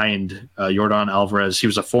behind Yordan Alvarez. He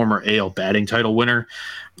was a former AL batting title winner.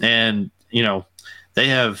 And, you know, they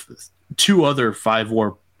have two other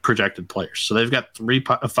 5-WAR projected players. So they've got 3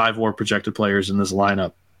 5-WAR projected players in this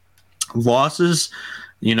lineup. Losses,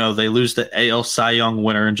 they lose the AL Cy Young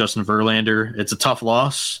winner in Justin Verlander. It's a tough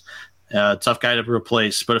loss, tough guy to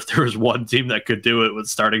replace. But if there was one team that could do it with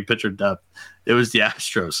starting pitcher depth, it was the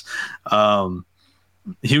Astros.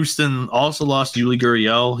 Houston also lost Yuli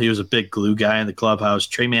Gurriel. He was a big glue guy in the clubhouse.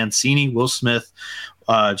 Trey Mancini, Will Smith,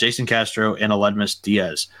 Jason Castro, and Aledmus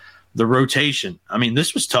Diaz. The rotation,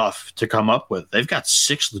 this was tough to come up with. They've got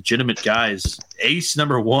 6 legitimate guys. Ace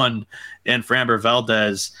number 1 and Framber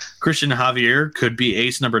Valdez. Christian Javier could be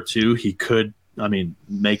ace number 2. He could,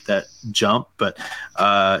 make that jump, but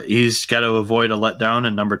he's got to avoid a letdown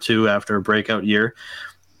in number 2 after a breakout year.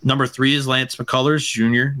 Number 3 is Lance McCullers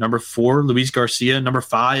Jr. Number 4, Luis Garcia. Number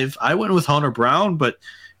 5, I went with Hunter Brown, but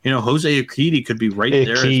Jose Urquidy could be right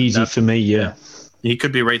there. Easy for me, yeah. He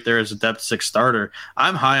could be right there as a depth 6 starter.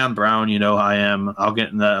 I'm high on Brown. I am. I'll get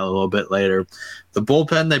into that a little bit later. The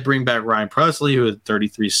bullpen, they bring back Ryan Presley, who had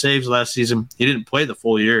 33 saves last season. He didn't play the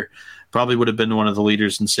full year. Probably would have been one of the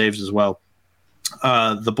leaders in saves as well.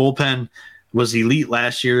 The bullpen was elite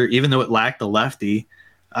last year, even though it lacked a lefty.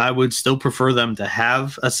 I would still prefer them to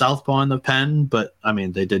have a southpaw in the pen, but,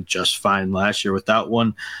 they did just fine last year without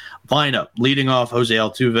one. Lineup, leading off Jose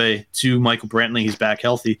Altuve, 2, Michael Brantley, he's back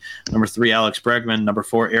healthy. Number 3, Alex Bregman. Number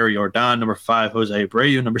 4, Ari Yordan. Number 5, Jose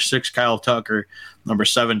Abreu. Number 6, Kyle Tucker. Number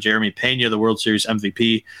 7, Jeremy Pena, the World Series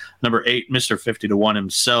MVP. Number 8, Mr. 50-1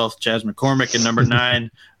 himself, Chas McCormick. And number 9,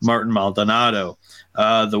 Martin Maldonado.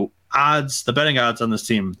 The betting odds on this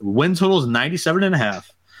team, the win total is 97.5.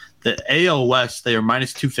 The AL West, they are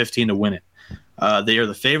minus 215 to win it. They are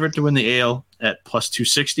the favorite to win the AL at plus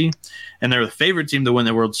 260, and they're the favorite team to win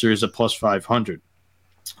the World Series at plus 500.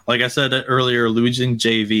 Like I said earlier, losing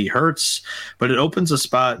JV hurts, but it opens a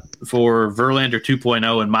spot for Verlander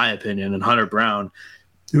 2.0, in my opinion, and Hunter Brown,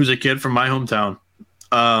 who's a kid from my hometown.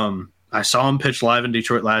 I saw him pitch live in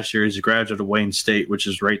Detroit last year. He's a graduate of Wayne State, which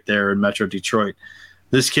is right there in Metro Detroit.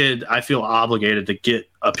 This kid, I feel obligated to get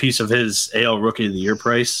a piece of his AL Rookie of the Year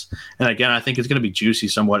price. And again, I think it's going to be juicy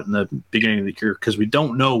somewhat in the beginning of the year because we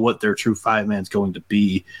don't know what their true 5-man is going to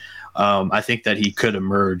be. I think that he could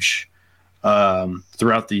emerge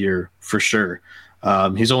throughout the year for sure.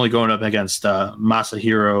 He's only going up against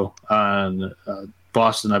Masahiro on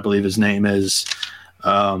Boston, I believe his name is.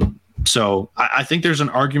 So I think there's an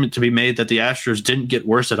argument to be made that the Astros didn't get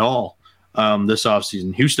worse at all this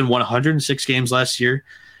offseason. Houston won 106 games last year,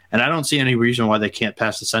 and I don't see any reason why they can't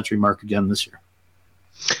pass the century mark again this year.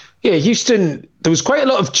 Yeah, Houston, there was quite a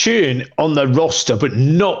lot of churn on the roster, but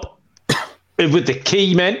not with the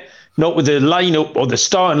key men, not with the lineup or the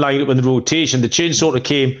starting lineup and the rotation. The churn sort of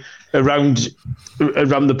came around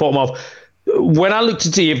the bottom of. When I looked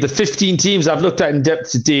today, of the 15 teams I've looked at in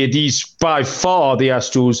depth today, these by far the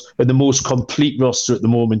Astros are the most complete roster at the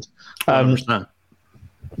moment. 100%.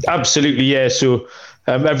 Absolutely, yeah. So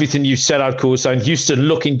everything you said, I'd co-sign. Houston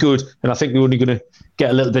looking good, and I think we're only going to get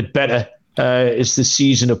a little bit better as the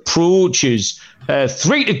season approaches.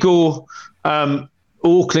 3 to go.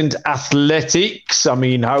 Oakland Athletics.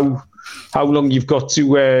 How long you've got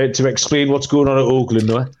to explain what's going on at Oakland,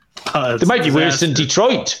 no? They might be worse than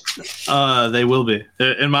Detroit. They will be.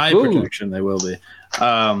 In my projection, they will be.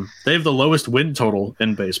 They have the lowest win total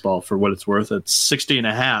in baseball for what it's worth. It's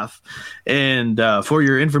 60.5. And for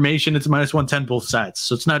your information, it's minus 110 both sides.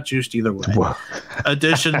 So it's not juiced either way. Wow.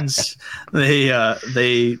 Additions,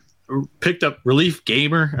 they picked up relief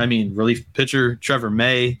pitcher Trevor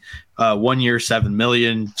May, 1 year, $7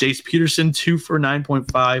 million. Jace Peterson, 2 for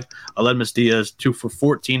 9.5. Aledmus Diaz, 2 for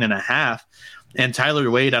 14.5. And Tyler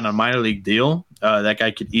Wade on a minor league deal. That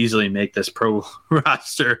guy could easily make this pro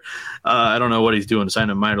roster. I don't know what he's doing to sign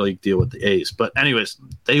a minor league deal with the A's. But anyways,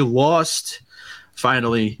 they lost,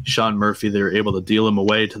 finally, Sean Murphy. They were able to deal him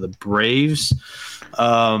away to the Braves.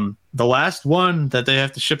 The last one that they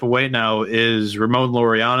have to ship away now is Ramon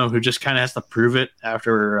Laureano, who just kind of has to prove it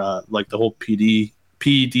after the whole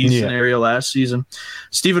PED scenario last season.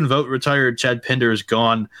 Stephen Vogt retired. Chad Pinder is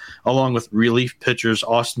gone, along with relief pitchers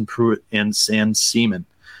Austin Pruitt and San Seaman.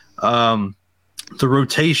 The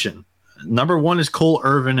rotation. Number 1 is Cole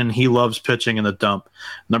Irvin, and he loves pitching in the dump.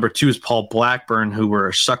 Number 2 is Paul Blackburn, who we're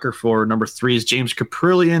a sucker for. Number 3 is James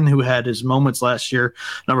Caprillion, who had his moments last year.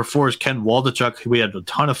 Number 4 is Ken Waldichuk, who we had a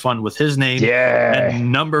ton of fun with his name. Yeah.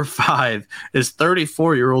 And number 5 is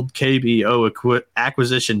 34-year-old KBO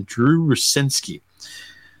acquisition Drew Rucinski.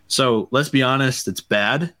 So let's be honest, it's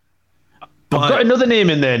bad. But I've got another name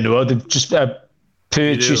in there, Noah. They've just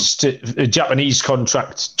purchased a Japanese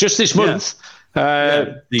contract just this month.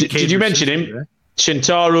 Did you mention him?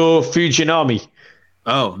 Shintaro Fujinami.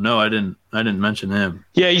 Oh no, I didn't mention him.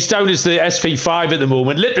 Yeah, he's down as the SP5 at the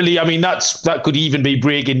moment. Literally, I mean that could even be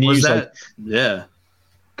breaking news. Yeah.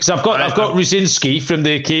 Because I've got Ruzinski from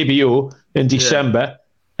the KBO in December,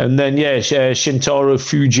 and then Shintaro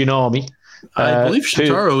Fujinami. I believe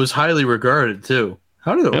Shintaro is highly regarded too.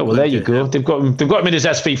 How did well, there you go. They've got him in his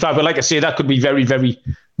SP5, but like I say, that could be very, very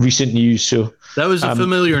recent news. So that was a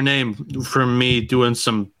familiar name from me doing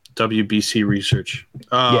some WBC research.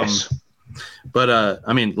 Yes, but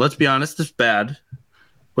I mean, let's be honest, it's bad,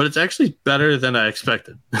 but it's actually better than I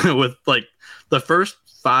expected. With like the first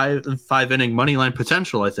five inning money line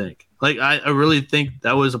potential, I think. Like I really think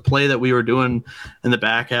that was a play that we were doing in the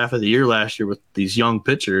back half of the year last year with these young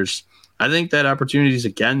pitchers. I think that opportunity is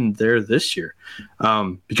again there this year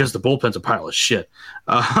because the bullpen's a pile of shit.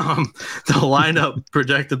 The lineup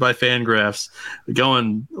projected by Fangraphs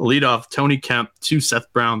going leadoff Tony Kemp, 2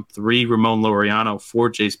 Seth Brown, 3 Ramon Laureano,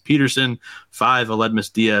 4 Jace Peterson, 5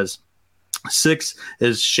 Aledmus Diaz. 6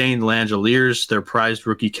 is Shane Langeliers, their prized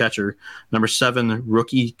rookie catcher. Number 7,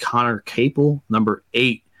 rookie Connor Capel. Number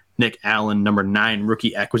 8, Nick Allen. Number 9,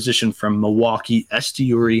 rookie acquisition from Milwaukee,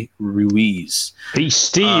 Esteury Ruiz. He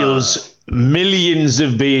steals millions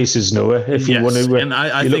of bases, Noah. If you want to, and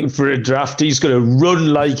I think, looking for a draft, he's going to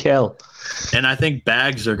run like hell. And I think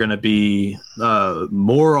bags are going to be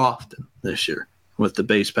more often this year with the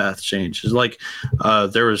base path change. It's like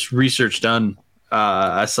there was research done.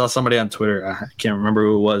 I saw somebody on Twitter. I can't remember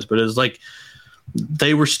who it was, but it was like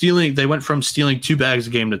they went from stealing 2 bags a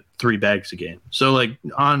game to 3 bags a game. So like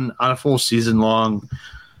on a full season long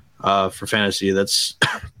for fantasy, that's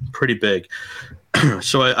pretty big.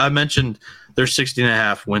 So I mentioned their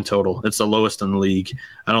 60.5 win total. It's the lowest in the league.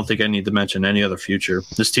 I don't think I need to mention any other future.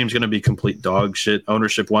 This team's going to be complete dog shit.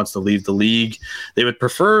 Ownership wants to leave the league. They would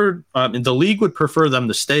prefer the league would prefer them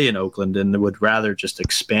to stay in Oakland, and they would rather just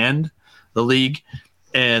expand the league.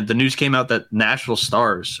 And the news came out that Nashville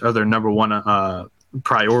Stars are their number one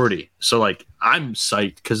priority. So like I'm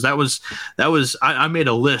psyched because that was I made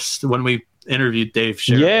a list when we interviewed Dave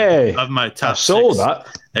Sherrick of my top 6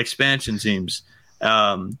 expansion teams.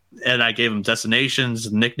 And I gave them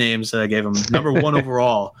destinations, nicknames that I gave them. Number 1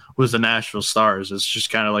 overall was the Nashville Stars. It's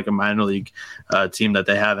just kind of like a minor league team that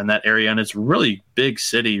they have in that area. And it's a really big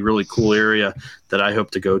city, really cool area that I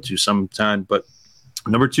hope to go to sometime. But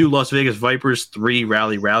number 2, Las Vegas Vipers, 3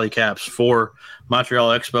 Rally Caps, 4 Montreal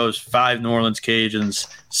Expos, 5 New Orleans Cajuns,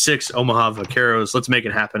 6 Omaha Vaqueros. Let's make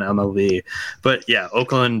it happen, MLB. But yeah,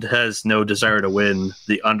 Oakland has no desire to win.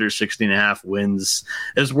 The under 60.5 wins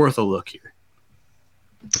is worth a look here.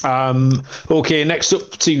 Okay, next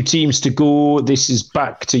up, 2 teams to go. This is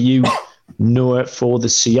back to you, Noah, for the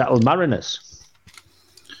Seattle Mariners.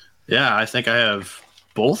 Yeah, I think I have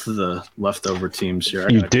both of the leftover teams here.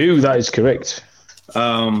 You do, that is correct.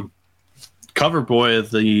 Cover boy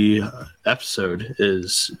of the episode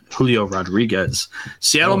is Julio Rodriguez.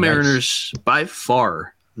 Seattle Mariners, by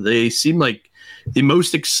far, they seem like the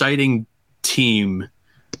most exciting team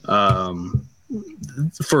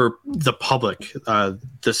for the public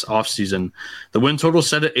this offseason. The win total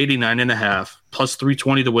set at 89.5, plus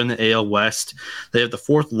 320 to win the AL West. They have the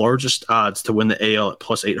 4th largest odds to win the AL at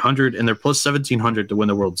plus 800, and they're plus 1,700 to win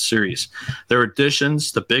the World Series. Their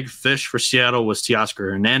additions, the big fish for Seattle was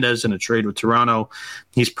Teoscar Hernandez in a trade with Toronto.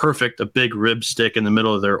 He's perfect, a big rib stick in the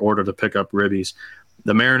middle of their order to pick up ribbies.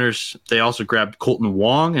 The Mariners, they also grabbed Colton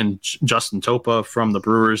Wong and Justin Topa from the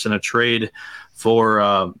Brewers in a trade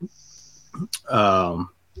for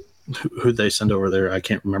who'd they send over there? I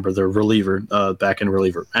can't remember. Their reliever, back end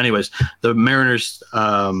reliever. Anyways, the Mariners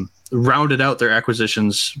rounded out their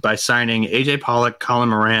acquisitions by signing A.J. Pollock, Colin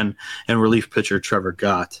Moran, and relief pitcher Trevor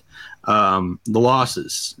Gott. The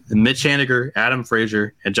losses: Mitch Haniger, Adam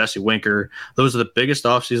Frazier, and Jesse Winker. Those are the biggest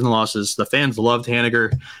offseason losses. The fans loved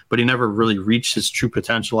Haniger, but he never really reached his true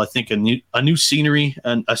potential. I think a new scenery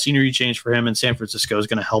and a scenery change for him in San Francisco is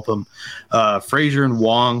going to help him. Frazier and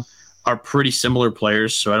Wong are pretty similar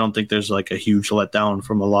players, so I don't think there's like a huge letdown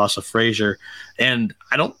from the loss of Frazier. And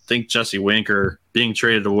I don't think Jesse Winker being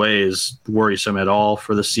traded away is worrisome at all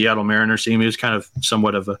for the Seattle Mariners team. He was kind of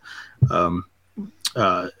somewhat of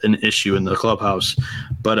an issue in the clubhouse.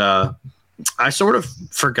 But I sort of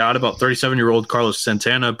forgot about 37-year-old Carlos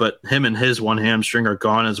Santana, but him and his one hamstring are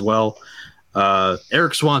gone as well.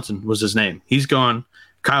 Eric Swanson was his name. He's gone.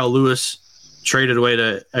 Kyle Lewis traded away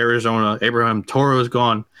to Arizona. Abraham Toro is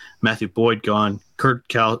gone. Matthew Boyd gone. Kurt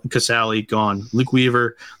Casale gone. Luke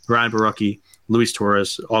Weaver, Ryan Barucki, Luis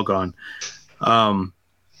Torres, all gone. The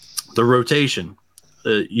rotation.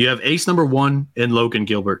 You have ace number 1 in Logan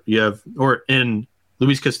Gilbert. In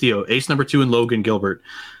Luis Castillo. Ace number 2 in Logan Gilbert.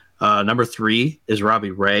 Number 3 is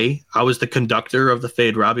Robbie Ray. I was the conductor of the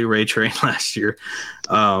fade Robbie Ray train last year,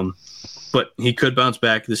 but he could bounce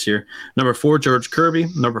back this year. Number 4, George Kirby.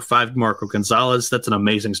 Number 5, Marco Gonzalez. That's an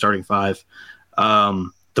amazing starting 5.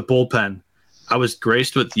 The bullpen. I was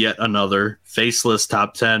graced with yet another faceless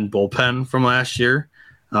top 10 bullpen from last year,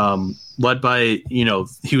 led by,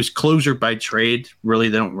 he was closer by trade. Really,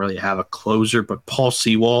 they don't really have a closer, but Paul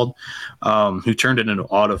Sewald, who turned it into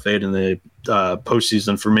auto fade in the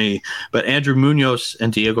postseason for me. But Andrew Munoz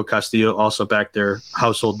and Diego Castillo also back their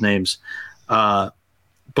household names.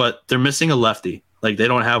 But they're missing a lefty. Like, they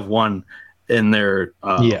don't have one in their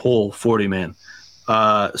whole 40-man.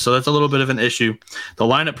 So that's a little bit of an issue. The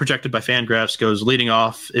lineup projected by Fangraphs goes leading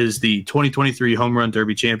off is the 2023 Home Run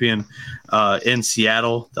Derby champion in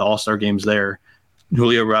Seattle. The All-Star game's there.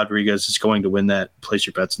 Julio Rodriguez is going to win that. Place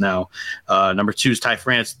your bets now. Number 2 is Ty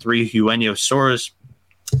France. 3, Eugenio Suarez.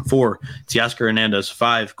 4, Teoscar Hernandez.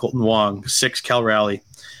 5, Colton Wong. 6, Cal Raleigh,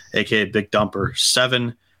 a.k.a. Big Dumper.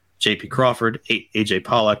 7, J.P. Crawford. 8, A.J.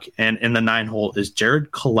 Pollock. And in the 9 hole is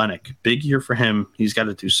Jared Kelenic. Big year for him. He's got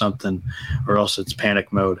to do something or else it's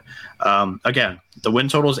panic mode. Again, the win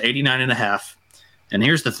total is 89.5. And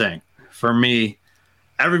here's the thing. For me,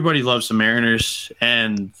 everybody loves the Mariners,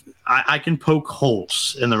 and I can poke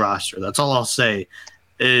holes in the roster. That's all I'll say.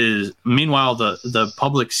 Meanwhile, the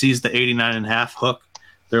public sees the 89.5 hook.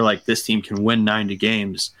 They're like, this team can win 90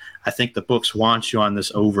 games. I think the books want you on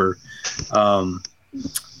this over.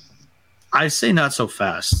 I say not so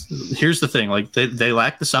fast. Here's the thing. Like, they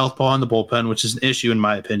lack the southpaw in the bullpen, which is an issue in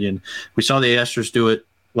my opinion. We saw the Astros do it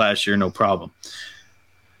last year, no problem.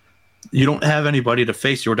 You don't have anybody to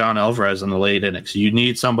face Yordan Alvarez in the late innings. You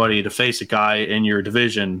need somebody to face a guy in your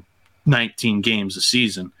division 19 games a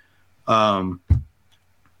season.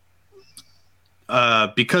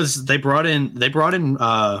 Because they brought in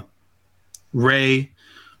Ray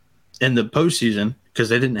in the postseason because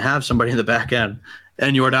they didn't have somebody in the back end,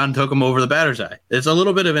 and Yordan took him over the batter's eye. It's a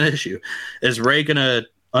little bit of an issue. Is Ray going to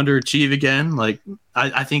underachieve again? Like,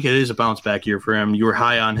 I think it is a bounce back year for him. You were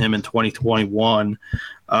high on him in 2021.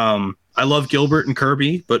 I love Gilbert and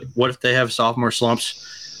Kirby, but what if they have sophomore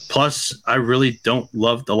slumps? Plus, I really don't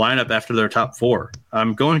love the lineup after their top 4.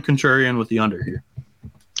 I'm going contrarian with the under here.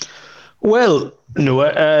 Well,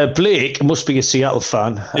 Noah, Blake must be a Seattle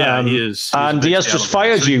fan. Yeah, he is. And he has just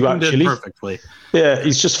fired you, actually. Perfectly. Yeah,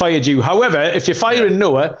 he's just fired you. However, if you're firing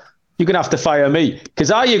Noah, you're going to have to fire me,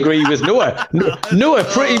 because I agree with Noah. Noah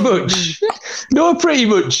pretty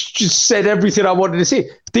much just said everything I wanted to say.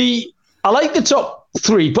 I like the top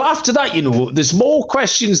 3, but after that, there's more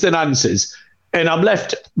questions than answers, and I'm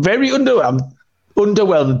left very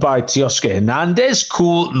underwhelmed by Teoscar Hernandez,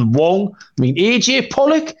 Colton Wong. I mean, AJ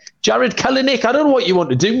Pollock, Jared Kelenic. I don't know what you want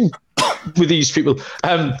to do with these people.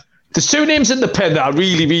 There's 2 names in the pen that I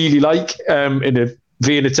really, really like in a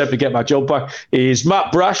vain attempt to get my job back. Is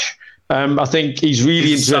Matt Brash. I think he's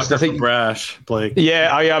really interesting. I think Brash, Blake. Yeah,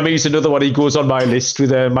 I am. He's another one. He goes on my list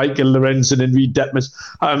with Michael Lorenzen and Reed Detmers.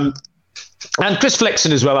 And Chris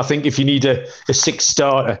Flexen as well. I think if you need a 6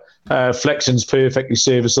 starter, Flexen's perfectly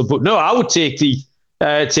serviceable. But no, I would take the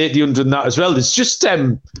under in that as well. It's just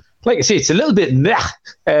like I say, it's a little bit in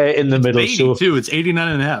the middle. 82. It's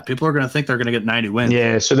 89.5. People are going to think they're going to get 90 wins.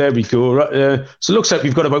 Yeah, so there we go. So it looks like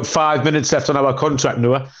we've got about 5 minutes left on our contract,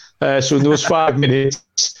 Noah. So in those 5 minutes,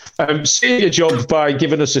 say your job by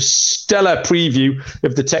giving us a stellar preview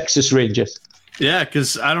of the Texas Rangers. Yeah,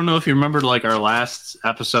 because I don't know if you remember, like, our last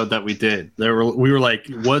episode that we did. We were like,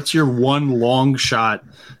 what's your one long shot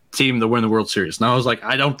team to win the World Series? And I was like,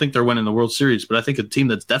 I don't think they're winning the World Series, but I think a team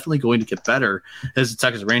that's definitely going to get better is the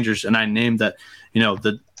Texas Rangers. And I named that,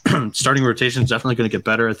 the starting rotation is definitely going to get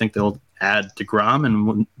better. I think they'll add DeGrom,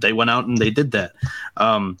 and they went out and they did that.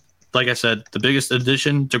 Like I said, the biggest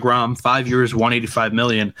addition, DeGrom, 5 years, $185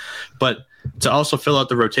 million. But to also fill out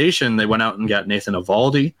the rotation, they went out and got Nathan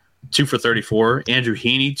Eovaldi, 2 for $34. Andrew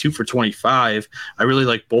Heaney, 2 for $25. I really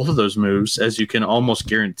like both of those moves, as you can almost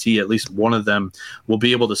guarantee at least one of them will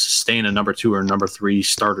be able to sustain a number 2 or number 3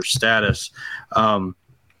 starter status.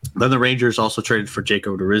 Then the Rangers also traded for Jake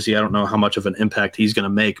Odorizzi. I don't know how much of an impact he's going to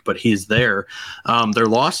make, but he's there. Their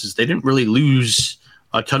losses, they didn't really lose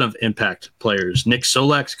a ton of impact players. Nick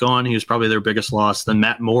Solak's gone. He was probably their biggest loss. Then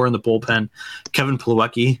Matt Moore in the bullpen. Kevin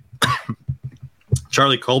Plawecki.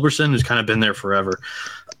 Charlie Culberson, who's kind of been there forever.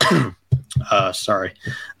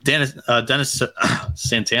 Dennis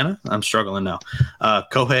Santana. I'm struggling now.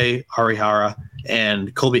 Kohei Arihara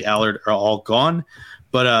and Colby Allard are all gone.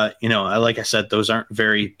 But, like I said, those aren't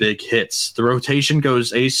very big hits. The rotation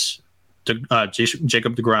goes ace to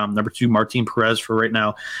Jacob DeGrom, number 2, Martin Perez for right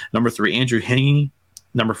now, number 3, Andrew Heaney,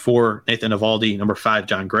 Number 4, Nathan Eovaldi. Number 5,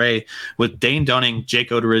 John Gray. With Dane Dunning, Jake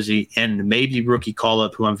Odorizzi, and maybe rookie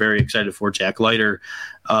call-up, who I'm very excited for, Jack Leiter,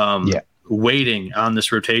 waiting on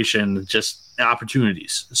this rotation, just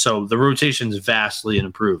opportunities. So the rotation is vastly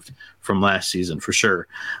improved from last season, for sure,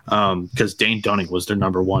 because Dane Dunning was their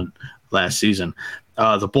number 1 last season.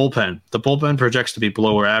 The bullpen projects to be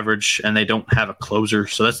below average, and they don't have a closer,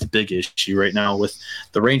 so that's the big issue right now with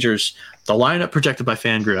the Rangers. The lineup projected by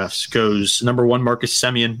Fangraphs goes number 1, Marcus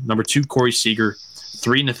Semien, number 2, Corey Seager,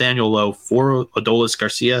 3, Nathaniel Lowe, 4, Adolis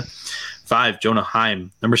Garcia, 5, Jonah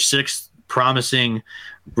Heim, number 6, promising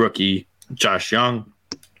rookie Josh Young,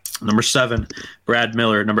 number 7, Brad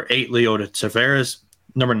Miller, number 8, Leota Taveras,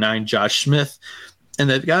 number 9, Josh Smith, and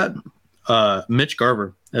they've got Mitch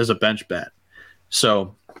Garver as a bench bat.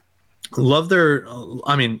 So I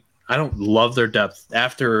don't love their depth.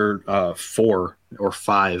 After 4 or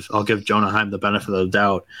 5, I'll give Jonah Heim the benefit of the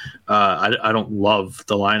doubt. I don't love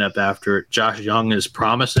the lineup after it. Josh Young is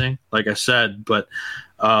promising, like I said, but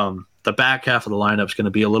the back half of the lineup is going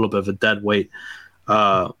to be a little bit of a dead weight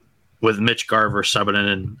with Mitch Garver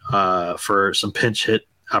subbing in for some pinch hit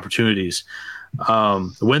opportunities.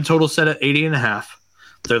 The win total set at 80.5.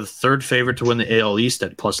 They're the 3rd favorite to win the AL East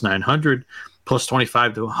at plus 900. Plus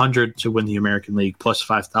 25 to 100 to win the American League, plus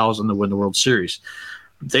 5,000 to win the World Series.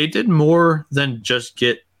 They did more than just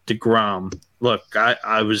get DeGrom. Look,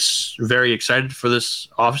 I was very excited for this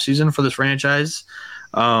offseason for this franchise.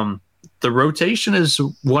 The rotation is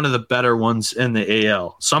one of the better ones in the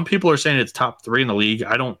AL. Some people are saying it's top 3 in the league.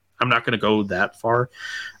 I'm not going to go that far.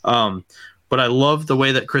 But I love the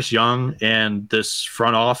way that Chris Young and this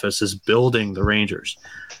front office is building the Rangers.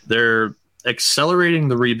 They're accelerating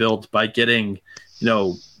the rebuild by getting,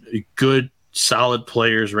 good, solid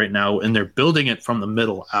players right now, and they're building it from the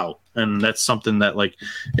middle out. And that's something that, like,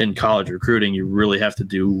 in college recruiting, you really have to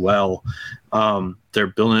do well. They're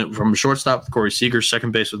building it from shortstop with Corey Seager,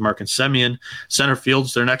 second base with Marcus Semien, center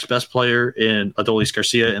field's their next best player in Adolis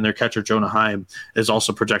Garcia, and their catcher Jonah Heim is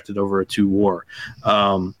also projected over a 2 WAR.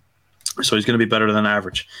 So he's going to be better than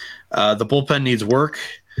average. The bullpen needs work,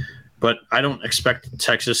 but I don't expect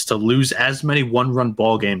Texas to lose as many one-run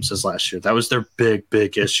ball games as last year. That was their big,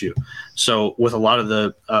 big issue. So with a lot of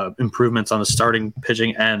the improvements on the starting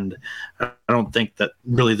pitching end, I don't think that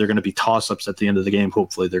really they're going to be toss-ups at the end of the game.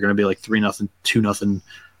 Hopefully they're going to be like 3-0, 2-0,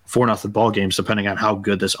 4-0 ball games, depending on how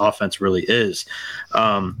good this offense really is.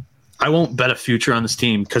 I won't bet a future on this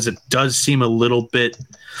team because it does seem a little bit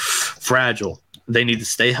fragile. They need to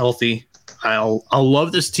stay healthy. I'll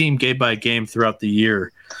love this team game by game throughout the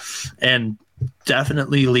year and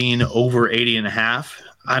definitely lean over 80.5.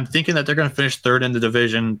 I'm thinking that they're going to finish 3rd in the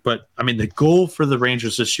division, but I mean, the goal for the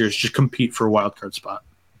Rangers this year is just compete for a wild card spot.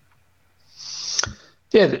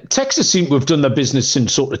 Yeah, Texas seem to have done their business in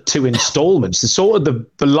sort of 2 installments. The sort of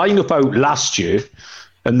the lineup out last year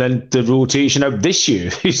and then the rotation out this year.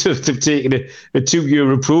 They've taken a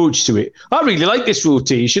 2-year approach to it. I really like this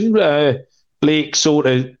rotation. Blake sort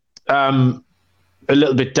of a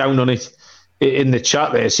little bit down on it in the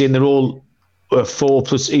chat there, saying they're all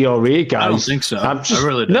 4+ ERA guys. I don't think so. I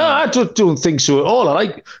really don't. No, I don't think so at all.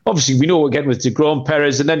 Obviously, we know we're getting with DeGrom,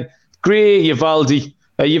 Perez, and then Gray, Eovaldi.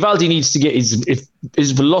 Eovaldi needs to get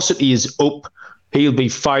his velocity is up. He'll be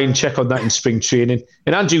fine. Check on that in spring training.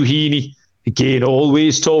 And Andrew Heaney, again,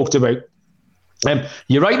 always talked about.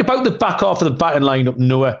 You're right about the back half of the batting lineup,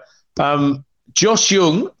 Noah. Josh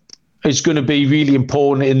Young is going to be really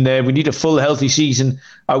important in there. We need a full healthy season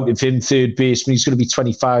out of him, third baseman. He's going to be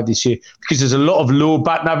 25 this year because there's a lot of low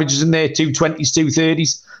batting averages in there, 220s,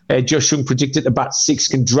 230s. Josh Young predicted to bat 6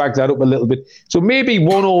 can drag that up a little bit. So maybe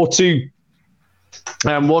one or two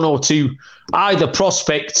either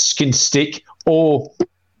prospects can stick or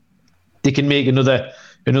they can make another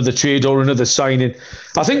trade or another signing.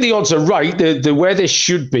 I think the odds are right. They're where they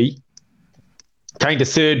should be. Kind of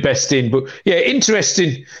 3rd best in, but yeah,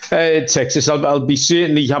 interesting. Texas, I'll be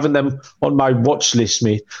certainly having them on my watch list,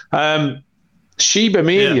 mate. Sheba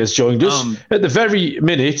Mania's joined us at the very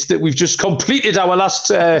minute that we've just completed our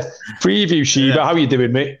last preview. Sheba, how are you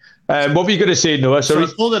doing, mate? What were you going to say, Noah? Sorry,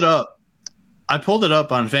 so I pulled it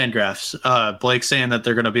up on Fangraphs. Blake saying that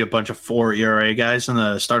they're going to be a bunch of 4 ERA guys in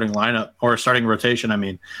the starting lineup or starting rotation. I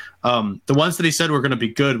mean, the ones that he said were going to be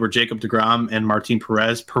good were Jacob deGrom and Martin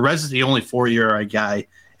Perez. Perez is the only 4 ERA guy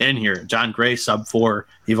in here. John Gray sub 4,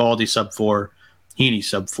 Eovaldi sub 4, Heaney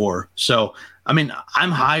sub 4. So, I mean,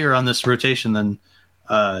 I'm higher on this rotation than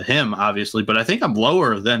him, obviously, but I think I'm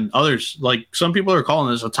lower than others. Like, some people are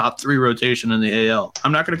calling this a top 3 rotation in the AL.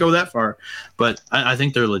 I'm not going to go that far, but I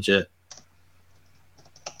think they're legit.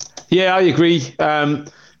 Yeah, I agree.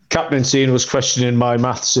 Captain Insane was questioning my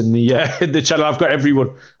maths in the channel. I've got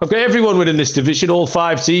everyone. I've got everyone within this division, all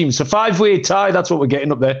 5 teams. A 5-way tie. That's what we're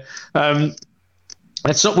getting up there.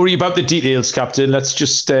 Let's not worry about the details, Captain. Let's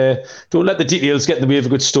just don't let the details get in the way of a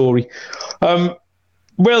good story. Well,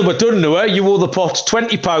 we're done, Noah. You owe the pot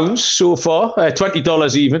 £20 so far,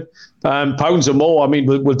 $20 even. Pounds or more. I mean,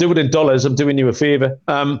 we'll do it in dollars. I'm doing you a favour.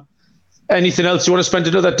 Anything else? You want to spend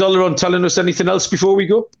another $1 on telling us anything else before we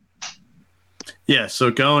go? Yeah,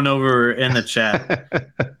 so going over in the chat,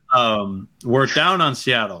 we're down on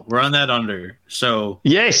Seattle. We're on that under. So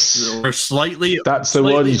yes, we're slightly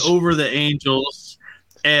over the Angels,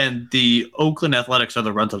 and the Oakland Athletics are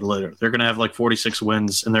the run to the litter. They're going to have like 46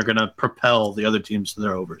 wins, and they're going to propel the other teams to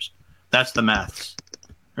their overs. That's the maths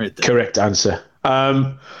right there. Correct answer.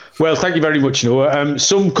 Well, thank you very much, Noah.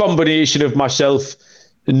 Some combination of myself,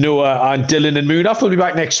 Noah, and Dylan and Moonaf will be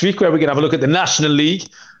back next week, where we're going to have a look at the National League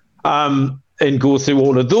and go through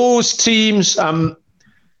all of those teams.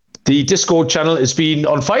 The Discord channel has been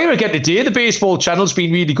on fire again today. The baseball channel's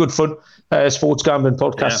been really good fun.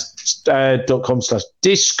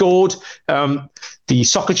 sportsgamblingpodcast.com/Discord. The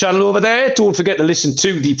soccer channel over there. Don't forget to listen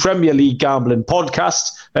to the Premier League Gambling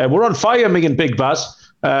Podcast. We're on fire, me and Big Baz.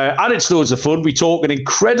 And it's loads of fun. We talk an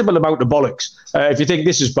incredible amount of bollocks. If you think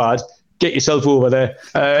this is bad, get yourself over there.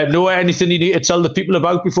 Noah, anything you need to tell the people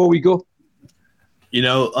about before we go? You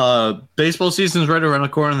know, baseball season is right around the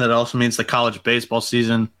corner. That also means the college baseball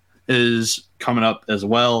season is coming up as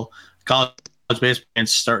well. College baseball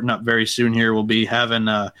is starting up very soon here. We'll be having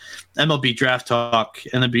MLB draft talk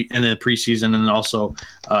in the preseason, and also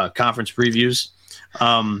conference previews.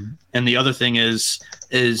 And the other thing is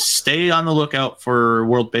stay on the lookout for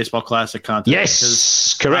World Baseball Classic content.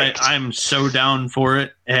 Yes, correct. I'm so down for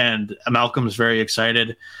it, and Malcolm's very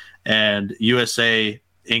excited. And USA,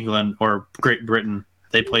 England, or Great Britain,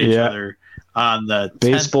 they play each other on the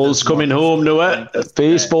baseball's coming home, Noah.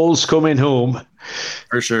 Baseball's coming home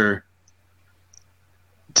for sure.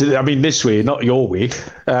 I mean, this way, not your way.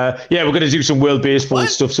 We're going to do some World Baseball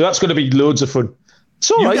stuff, so that's going to be loads of fun.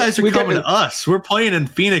 So you guys are coming to us. We're playing in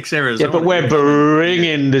Phoenix, Arizona. Yeah, but we're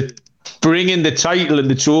bringing the title and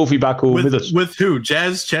the trophy back home with us. With who?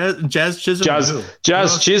 Jazz Chisholm? Jazz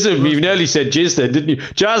Chisholm. You nearly said Jizz then, didn't you?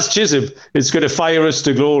 Jazz Chisholm is going to fire us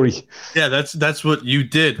to glory. Yeah, that's what you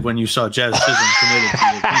did when you saw Jazz Chisholm committed to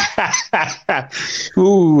your team.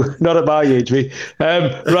 Ooh, not at my age, mate.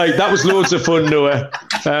 Right, that was loads of fun, Noah.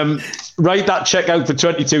 Write that check out for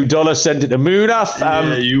 $22. Send it to Moonaf.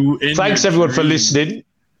 Thanks, everyone, for listening.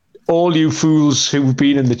 All you fools who've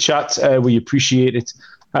been in the chat, we appreciate it.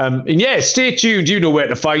 And stay tuned. You know where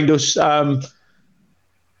to find us.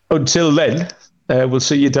 Until then, we'll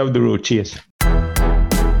see you down the road. Cheers.